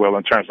component, if you will,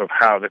 in terms of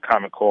how the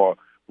Common Core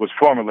was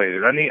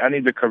formulated. I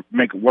need to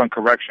make one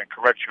correct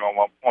you on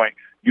one point.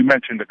 You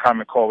mentioned the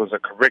Common Core was a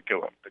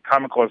curriculum. The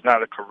Common Core is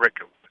not a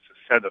curriculum. It's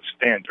a set of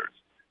standards.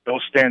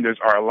 Those standards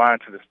are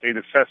aligned to the state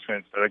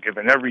assessments that are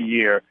given every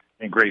year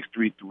in grades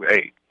 3 through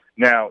 8.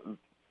 Now,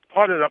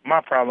 part of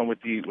my problem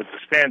with the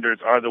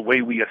standards are the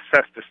way we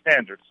assess the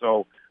standards.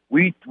 So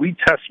we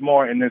test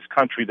more in this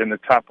country than the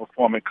top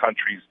performing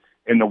countries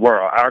in the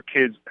world. Our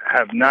kids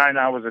have 9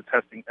 hours of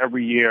testing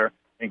every year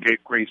in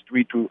grades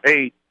 3 through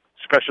 8.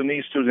 Special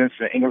needs students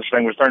and English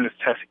language learners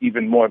test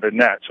even more than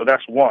that. So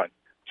that's one.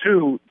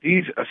 Two,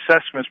 these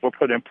assessments were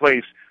put in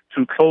place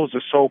to close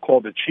the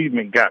so-called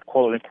achievement gap,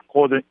 in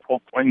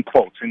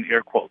quotes, in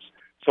air quotes,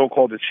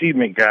 so-called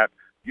achievement gap.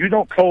 You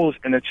don't close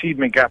an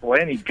achievement gap or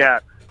any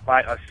gap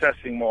by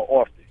assessing more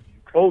often.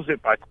 You close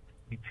it by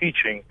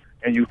teaching,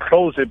 and you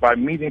close it by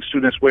meeting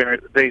students where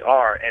they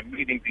are and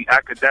meeting the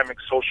academic,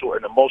 social,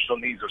 and emotional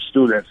needs of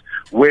students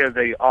where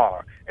they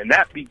are. And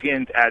that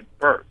begins at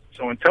birth.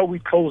 So until we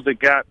close the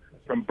gap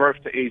from birth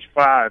to age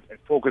 5 and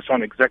focus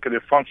on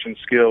executive function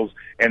skills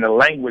and the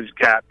language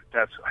gap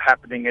that's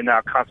happening in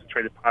our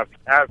concentrated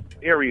poverty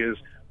areas,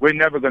 we're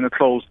never going to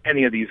close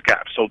any of these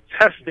gaps. So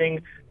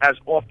testing as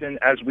often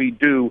as we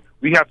do,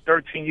 we have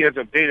 13 years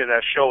of data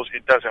that shows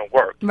it doesn't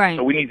work. Right.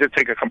 So we need to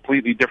take a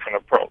completely different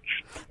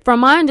approach. From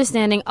my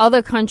understanding,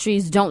 other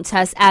countries don't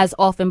test as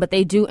often, but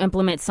they do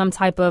implement some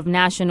type of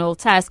national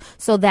test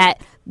so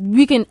that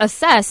we can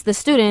assess the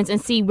students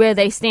and see where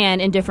they stand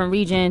in different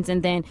regions,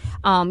 and then,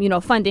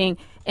 funding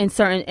in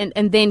certain,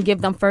 and then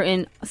give them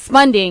certain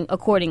funding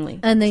accordingly.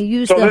 And they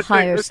use so the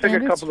higher let's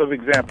standards. Take a couple of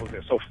examples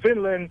here. So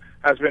Finland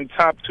has been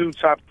top 2,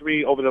 top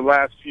 3 over the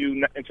last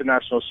few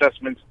international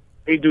assessments.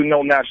 They do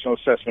no national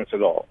assessments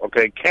at all.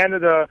 Okay,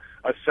 Canada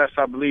assess,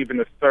 I believe, in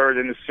the 3rd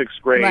and the 6th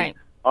grade, right.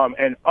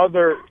 And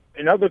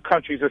in other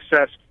countries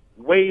assess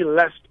way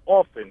less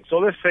often. So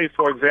let's say,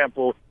 for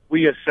example,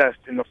 we assessed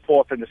in the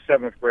 4th and the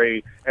 7th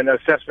grade, and the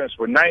assessments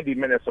were 90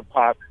 minutes a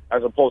pop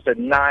as opposed to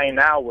 9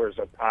 hours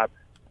a pop.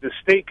 The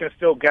state can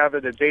still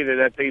gather the data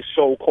that they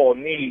so-called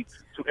need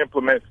to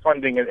implement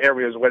funding in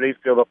areas where they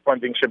feel the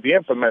funding should be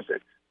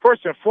implemented.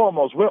 First and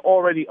foremost, we're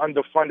already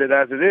underfunded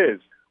as it is,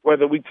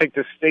 whether we take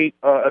the state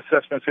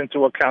assessments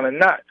into account or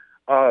not.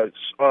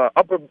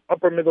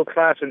 Upper middle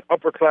class and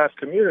upper class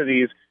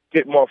communities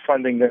get more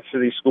funding than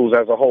city schools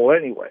as a whole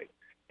anyway.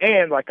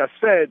 And like I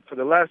said, for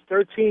the last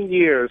 13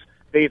 years,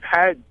 they've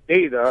had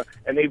data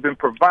and they've been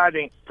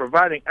providing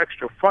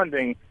extra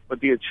funding, but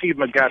the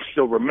achievement gap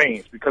still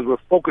remains because we're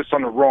focused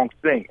on the wrong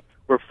thing.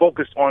 We're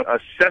focused on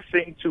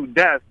assessing to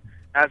death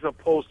as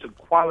opposed to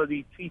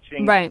quality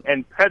teaching right.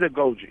 and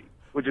pedagogy,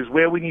 which is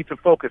where we need to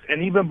focus.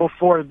 And even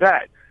before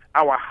that,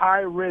 our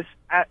high-risk,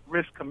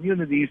 at-risk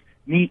communities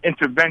need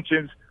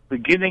interventions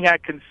beginning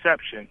at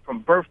conception, from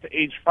birth to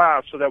age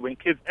 5, so that when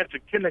kids enter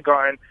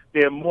kindergarten,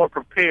 they're more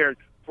prepared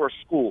for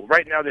school.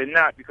 Right now, they're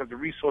not, because the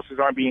resources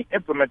aren't being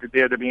implemented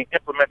there. They're being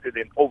implemented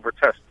in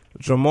over-testing.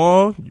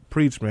 Jamaal,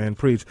 preach, man,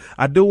 preach.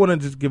 I do want to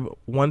just give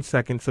 1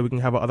 second so we can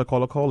have our other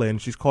caller call in.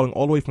 She's calling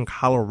all the way from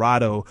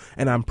Colorado,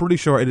 and I'm pretty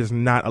sure it is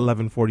not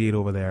 11:48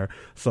 over there,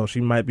 so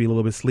she might be a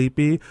little bit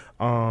sleepy.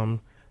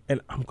 And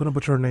I'm going to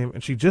butcher her name,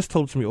 and she just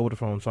told it to me over the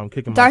phone, so I'm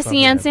kicking myself.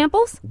 Darcy Ann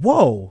Samples?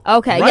 Whoa.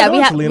 Okay, right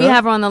yeah, on, we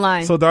have her on the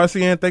line. So,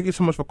 Darcy Ann, thank you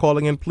so much for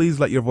calling in. Please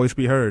let your voice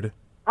be heard.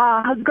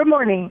 Good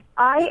morning.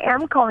 I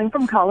am calling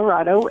from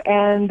Colorado,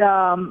 and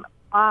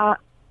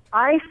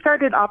I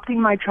started opting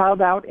my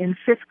child out in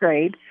 5th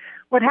grade.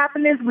 What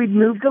happened is we'd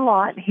moved a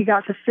lot. He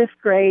got to 5th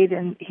grade,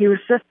 and he was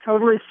just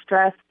totally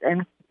stressed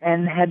and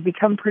had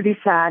become pretty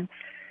sad.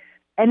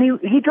 And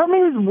he told me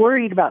he was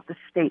worried about the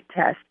state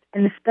test,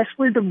 and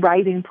especially the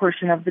writing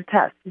portion of the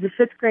test. He's a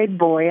 5th grade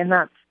boy, and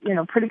that's,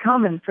 pretty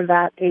common for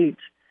that age.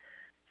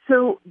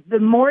 So the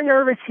more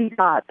nervous he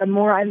got, the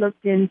more I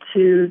looked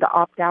into the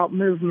opt-out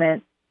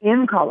movement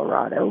in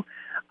Colorado.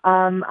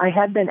 I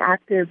had been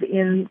active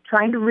in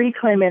trying to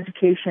reclaim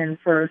education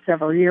for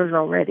several years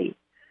already.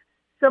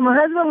 So my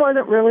husband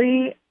wasn't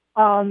really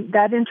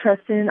that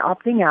interested in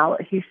opting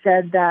out. He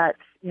said that,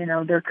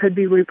 there could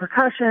be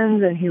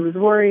repercussions, and he was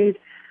worried.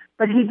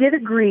 But he did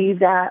agree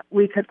that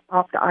we could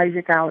opt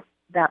Isaac out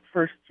that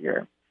first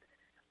year.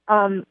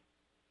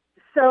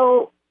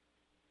 So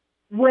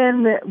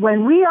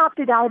when we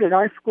opted out at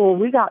our school,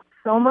 we got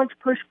so much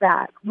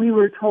pushback. We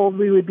were told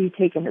we would be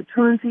taken to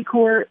truancy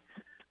court.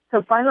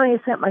 So finally I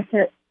sent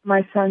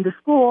my son to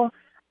school,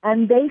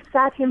 and they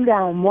sat him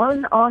down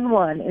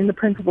one-on-one in the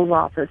principal's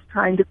office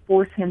trying to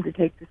force him to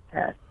take this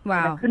test. Wow.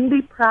 And I couldn't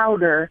be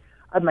prouder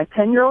of my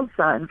 10-year-old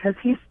son, because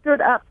he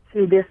stood up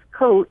to this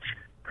coach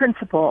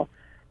principal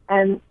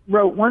and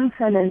wrote one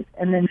sentence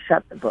and then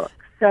shut the book.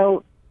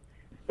 So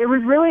it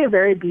was really a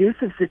very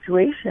abusive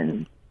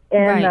situation.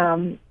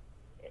 And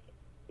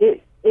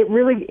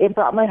it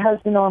brought my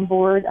husband on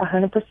board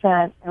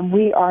 100%, and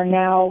we are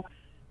now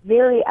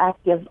very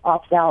active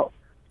opt-out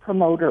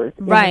promoters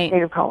in the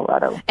state of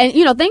Colorado. And,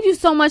 thank you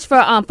so much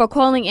for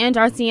calling in,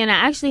 Darcy. And I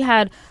actually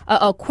had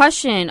a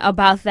question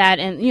about that.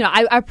 And,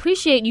 I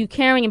appreciate you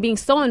caring and being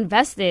so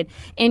invested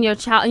in your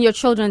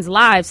children's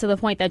lives, to the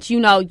point that,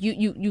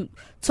 you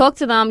talked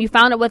to them, you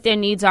found out what their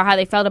needs are, how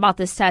they felt about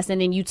this test,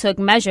 and then you took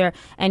measure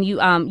and you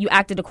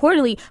acted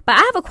accordingly. But I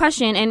have a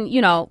question, and,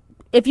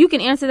 if you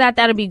can answer that,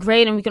 that'd be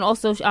great, and we can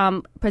also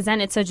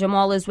present it to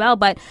Jamaal as well.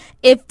 But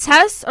if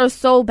tests are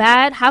so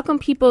bad, how come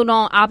people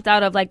don't opt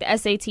out of, like, the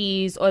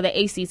SATs or the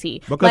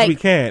ACT? Because we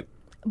can't.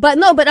 But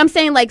no, but I'm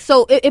saying, like,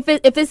 so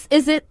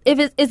is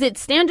it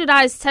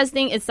standardized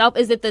testing itself?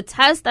 Is it the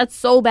test that's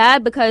so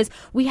bad? Because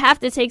we have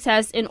to take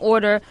tests in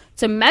order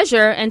to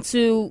measure and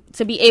to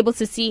be able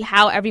to see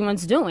how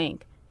everyone's doing.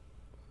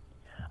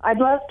 I'd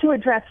love to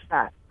address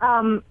that.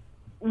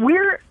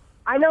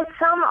 I know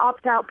some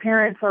opt-out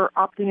parents are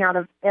opting out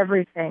of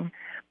everything,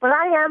 but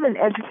I am an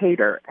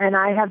educator, and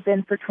I have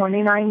been for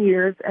 29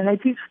 years, and I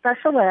teach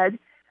special ed,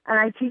 and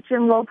I teach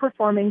in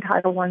low-performing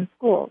Title I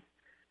schools.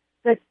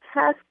 The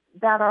tests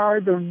that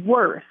are the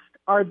worst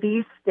are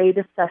these state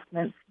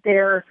assessments.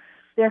 They're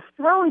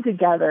thrown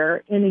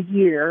together in a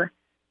year.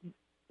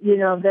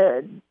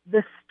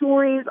 The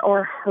stories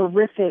are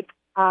horrific.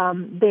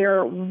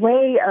 They're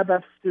way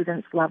above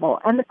students' level,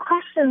 and the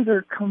questions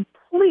are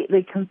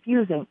completely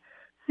confusing.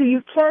 So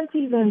you can't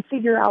even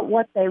figure out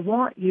what they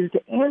want you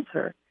to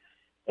answer.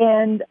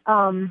 And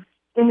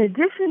in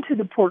addition to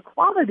the poor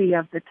quality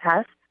of the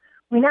tests,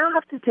 we now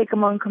have to take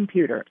them on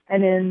computer.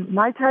 And in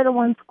my Title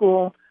I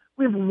school,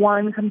 we have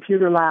one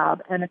computer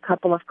lab and a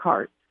couple of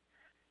carts.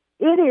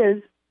 It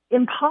is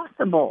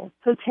impossible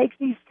to take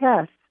these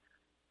tests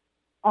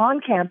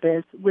on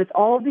campus with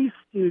all these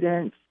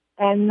students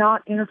and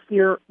not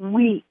interfere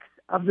weeks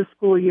of the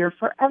school year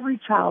for every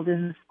child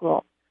in the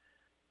school.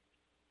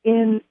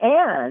 And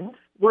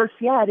worse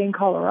yet, in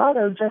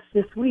Colorado, just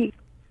this week,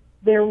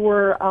 there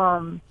were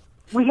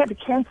we had to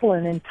cancel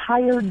an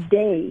entire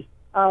day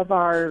of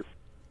our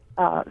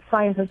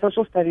science and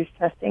social studies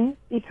testing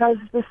because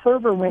the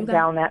server went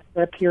down at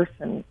the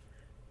Pearson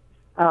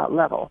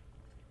level.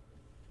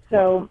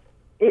 So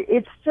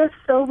it's just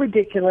so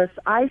ridiculous.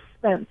 I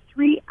spent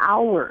 3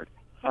 hours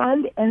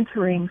hand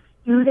entering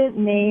student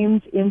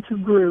names into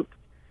groups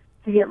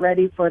to get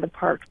ready for the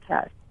PARCC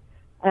test.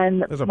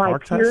 And there's a my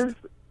PARCC peers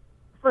test?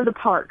 For the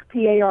PARCC,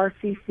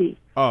 PARCC.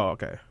 Oh,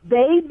 okay.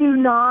 They do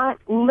not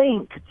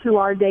link to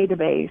our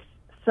database,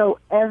 so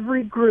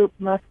every group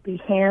must be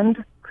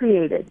hand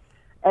created.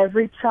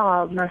 Every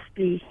child must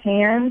be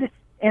hand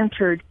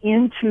entered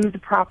into the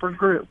proper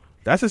group.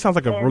 That just sounds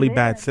like a really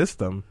bad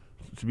system.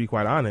 to be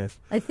quite honest.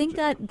 I think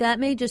that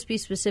may just be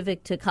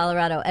specific to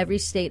Colorado. Every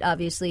state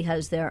obviously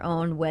has their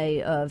own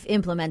way of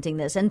implementing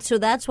this. And so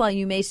that's why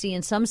you may see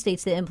in some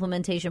states the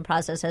implementation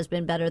process has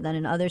been better than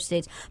in other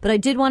states. But I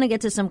did want to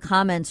get to some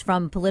comments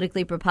from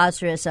Politically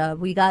Preposterous.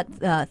 We got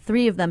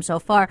 3 of them so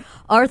far.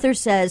 Arthur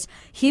says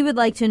he would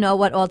like to know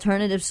what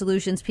alternative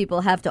solutions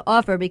people have to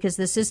offer because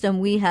the system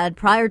we had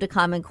prior to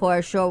Common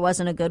Core sure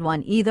wasn't a good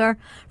one either.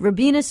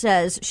 Rabina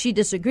says she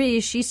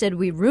disagrees. She said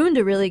we ruined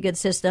a really good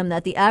system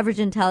that the average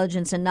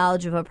intelligence and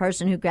knowledge of a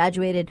person who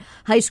graduated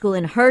high school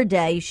in her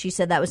day, she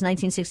said that was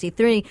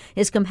 1963,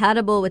 is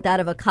compatible with that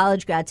of a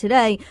college grad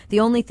today. The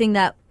only thing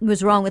that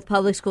was wrong with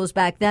public schools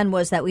back then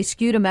was that we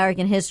skewed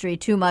American history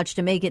too much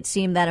to make it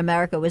seem that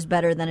America was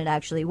better than it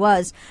actually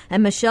was.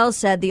 And Michelle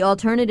said the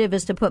alternative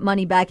is to put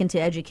money back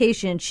into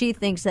education. She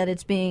thinks that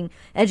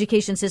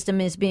education system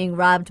is being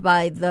robbed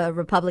by the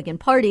Republican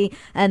Party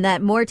and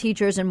that more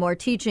teachers and more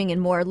teaching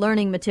and more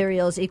learning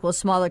materials equals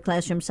smaller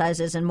classroom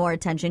sizes and more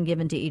attention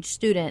given to each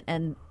student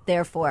and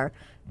therefore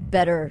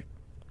better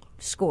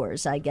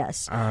scores, I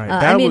guess. All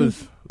right,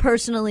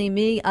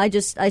 personally, I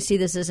see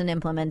this as an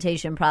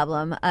implementation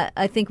problem.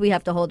 I think we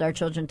have to hold our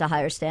children to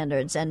higher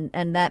standards, and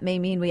that may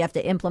mean we have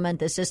to implement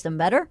the system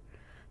better.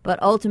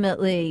 But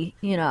ultimately,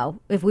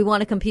 if we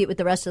want to compete with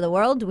the rest of the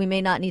world, we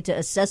may not need to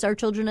assess our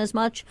children as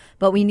much,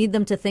 but we need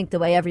them to think the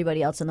way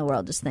everybody else in the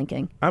world is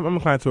thinking. I'm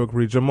inclined to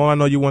agree. Jamal, I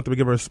know you want to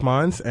give a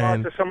response.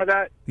 And to some of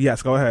that?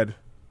 Yes, go ahead.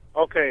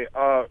 Okay,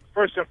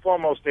 first and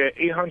foremost, there are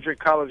 800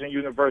 colleges and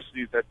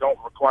universities that don't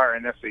require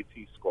an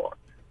SAT score.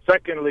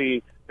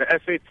 Secondly, the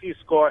SAT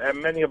score at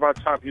many of our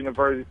top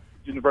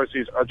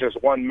universities are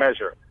just one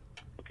measure,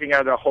 looking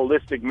at a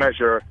holistic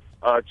measure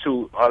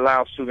to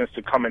allow students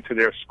to come into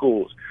their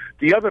schools.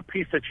 The other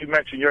piece that you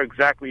mentioned, you're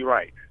exactly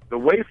right. The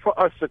way for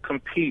us to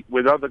compete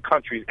with other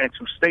countries and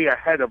to stay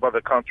ahead of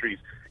other countries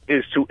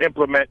is to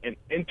implement an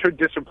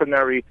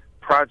interdisciplinary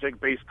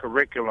project-based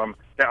curriculum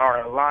that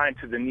are aligned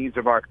to the needs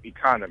of our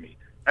economy.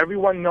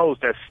 Everyone knows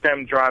that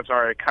STEM drives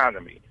our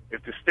economy.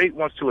 If the state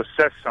wants to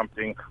assess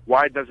something,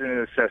 why doesn't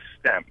it assess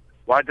STEM?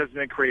 Why doesn't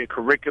it create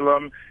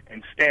curriculum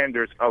and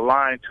standards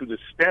aligned to the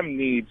STEM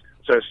needs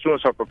so that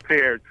students are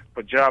prepared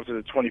for jobs of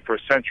the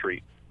 21st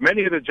century?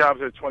 Many of the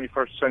jobs of the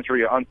 21st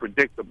century are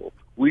unpredictable.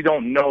 We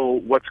don't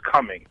know what's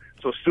coming.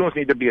 So students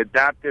need to be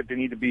adaptive, they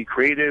need to be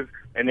creative,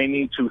 and they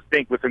need to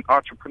think with an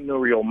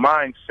entrepreneurial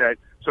mindset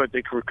so that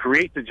they can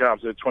create the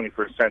jobs of the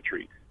 21st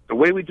century. The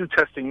way we do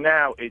testing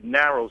now, it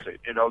narrows it.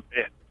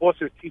 It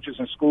forces teachers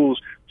and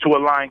schools to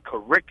align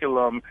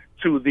curriculum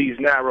to these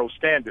narrow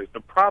standards.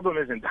 The problem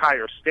isn't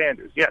higher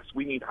standards. Yes,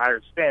 we need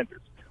higher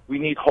standards. We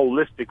need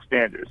holistic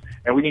standards,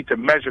 and we need to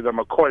measure them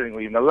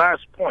accordingly. And the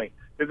last point,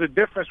 there's a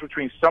difference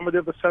between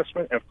summative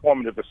assessment and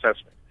formative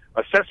assessment.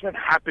 Assessment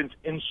happens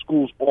in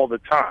schools all the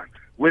time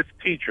with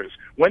teachers.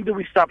 When do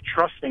we stop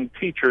trusting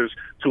teachers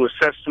to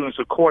assess students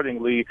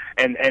accordingly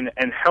and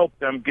help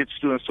them get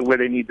students to where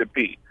they need to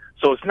be?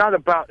 So it's not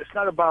about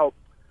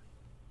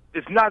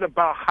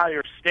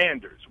higher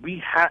standards.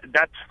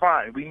 That's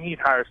fine. We need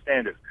higher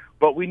standards.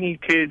 But we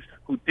need kids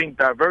who think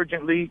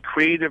divergently,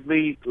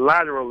 creatively,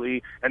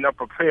 laterally, and are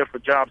prepared for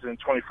jobs in the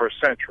 21st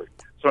century.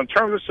 So in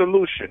terms of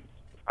solutions,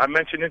 I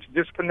mentioned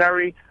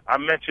interdisciplinary. I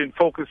mentioned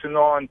focusing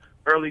on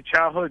early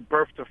childhood,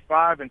 birth to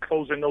 5, and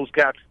closing those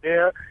gaps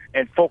there,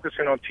 and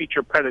focusing on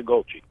teacher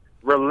pedagogy,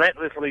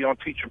 relentlessly on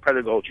teacher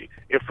pedagogy.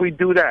 If we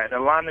do that and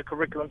align the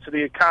curriculum to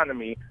the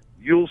economy,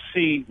 you'll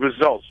see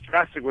results,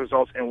 drastic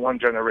results in one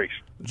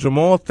generation.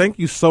 Jamaal, thank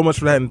you so much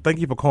for that, and thank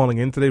you for calling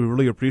in today. We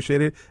really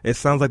appreciate it. It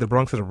sounds like the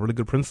Bronx has a really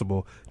good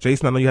principal.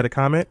 Jason, I know you had a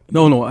comment?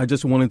 No, I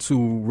just wanted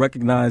to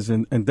recognize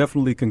and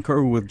definitely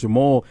concur with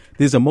Jamaal.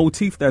 There's a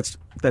motif that's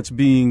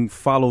being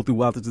followed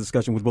throughout the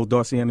discussion with both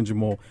Darcy and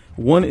Jamaal.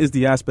 One is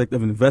the aspect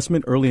of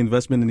investment, early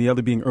investment, and the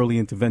other being early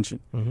intervention.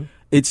 Mm-hmm.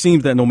 It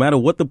seems that no matter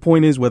what the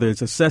point is, whether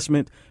it's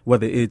assessment,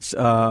 whether it's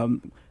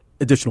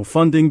additional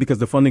funding, because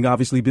the funding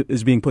obviously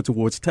is being put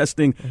towards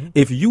testing. Mm-hmm.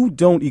 If you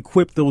don't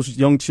equip those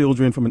young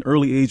children from an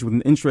early age with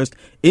an interest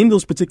in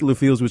those particular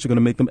fields which are going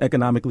to make them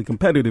economically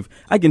competitive,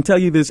 I can tell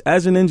you this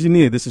as an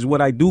engineer, this is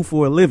what I do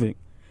for a living.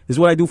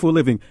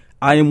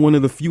 I am one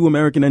of the few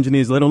American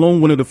engineers, let alone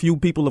one of the few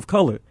people of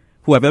color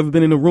who I've ever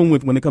been in a room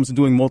with when it comes to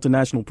doing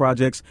multinational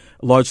projects,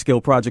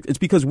 large-scale projects. It's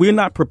because we're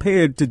not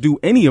prepared to do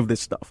any of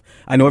this stuff.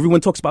 I know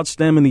everyone talks about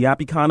STEM and the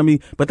app economy,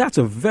 but that's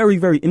a very,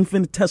 very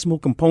infinitesimal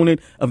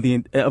component of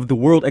the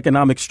world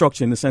economic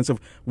structure in the sense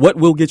of what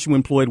will get you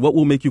employed, what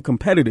will make you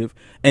competitive,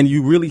 and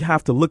you really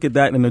have to look at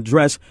that and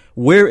address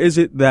where is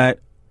it that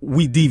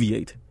we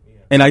deviate.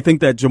 And I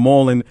think that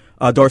Jamaal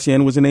and Darcy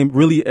Ann was the name,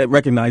 really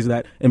recognize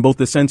that in both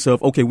the sense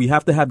of, okay, we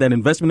have to have that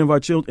investment in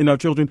our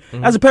children.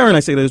 Mm-hmm. As a parent, I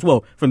say that as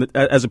well.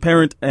 As a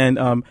parent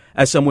and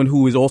as someone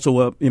who is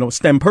also a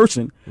STEM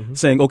person, mm-hmm.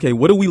 saying, okay,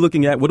 what are we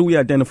looking at? What are we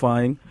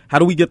identifying? How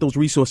do we get those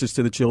resources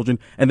to the children?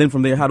 And then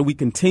from there, how do we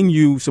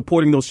continue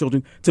supporting those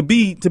children to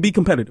be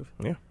competitive?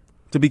 Yeah.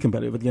 to be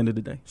competitive at the end of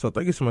the day. So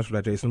thank you so much for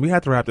that, Jason. We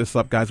had to wrap this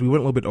up, guys. We went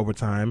a little bit over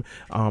time.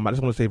 I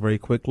just want to say very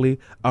quickly,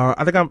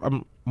 I think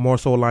I'm more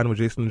so aligned with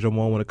Jason and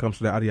Jamaal when it comes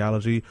to the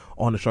ideology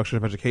on the structure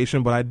of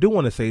education. But I do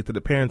want to say to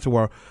the parents who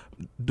are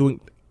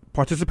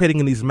participating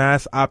in these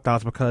mass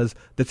opt-outs because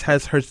the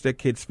test hurts their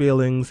kids'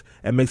 feelings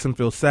and makes them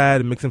feel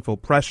sad and makes them feel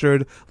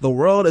pressured. The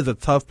world is a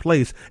tough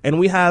place, and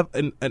we have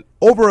an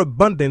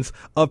overabundance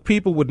of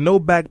people with no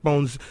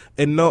backbones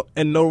and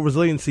no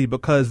resiliency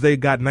because they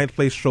got ninth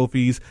place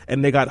trophies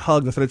and they got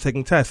hugs instead of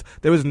taking tests.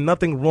 There is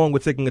nothing wrong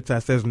with taking a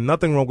test. There's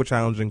nothing wrong with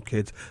challenging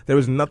kids. There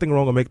is nothing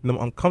wrong with making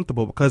them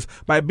uncomfortable, because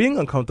by being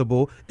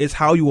uncomfortable is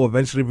how you will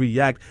eventually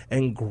react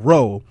and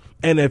grow.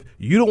 And if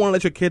you don't want to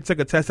let your kid take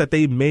a test that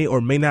they may or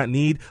may not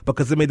need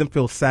because it made them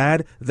feel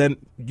sad, then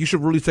you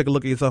should really take a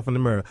look at yourself in the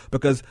mirror.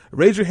 Because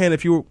raise your hand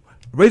if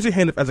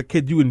as a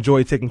kid you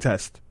enjoy taking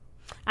tests.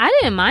 I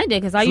didn't mind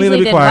it because I Selena, usually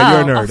be did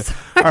quiet. well. You're a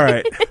nerd. All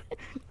right.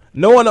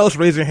 No one else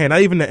raise your hand,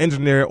 not even the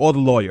engineer or the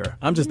lawyer.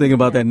 I'm just thinking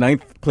about that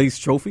ninth place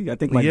trophy. I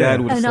think my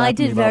dad would have And slapped I me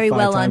did about very 5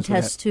 well on times for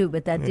tests that. too,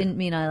 but that didn't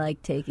mean I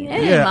liked taking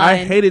it. Yeah, I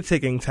mine. hated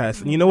taking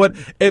tests. And you know what?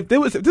 If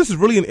this is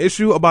really an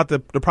issue about the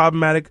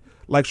problematic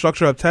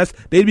structure of tests,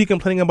 they'd be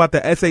complaining about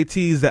the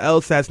SATs, the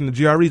LSATs, and the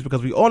GREs,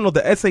 because we all know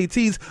the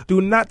SATs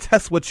do not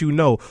test what you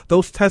know.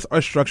 Those tests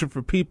are structured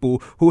for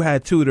people who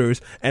had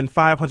tutors and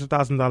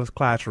 $500,000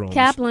 classrooms.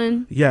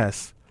 Kaplan.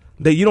 Yes.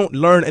 You don't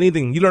learn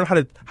anything. You learn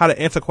how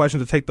to answer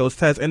questions to take those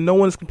tests, and no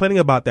one's complaining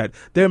about that.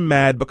 They're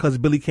mad because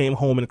Billy came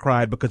home and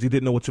cried because he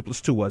didn't know what 2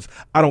 + 2 was.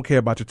 I don't care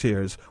about your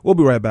tears. We'll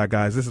be right back,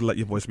 guys. This is Let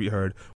Your Voice Be Heard.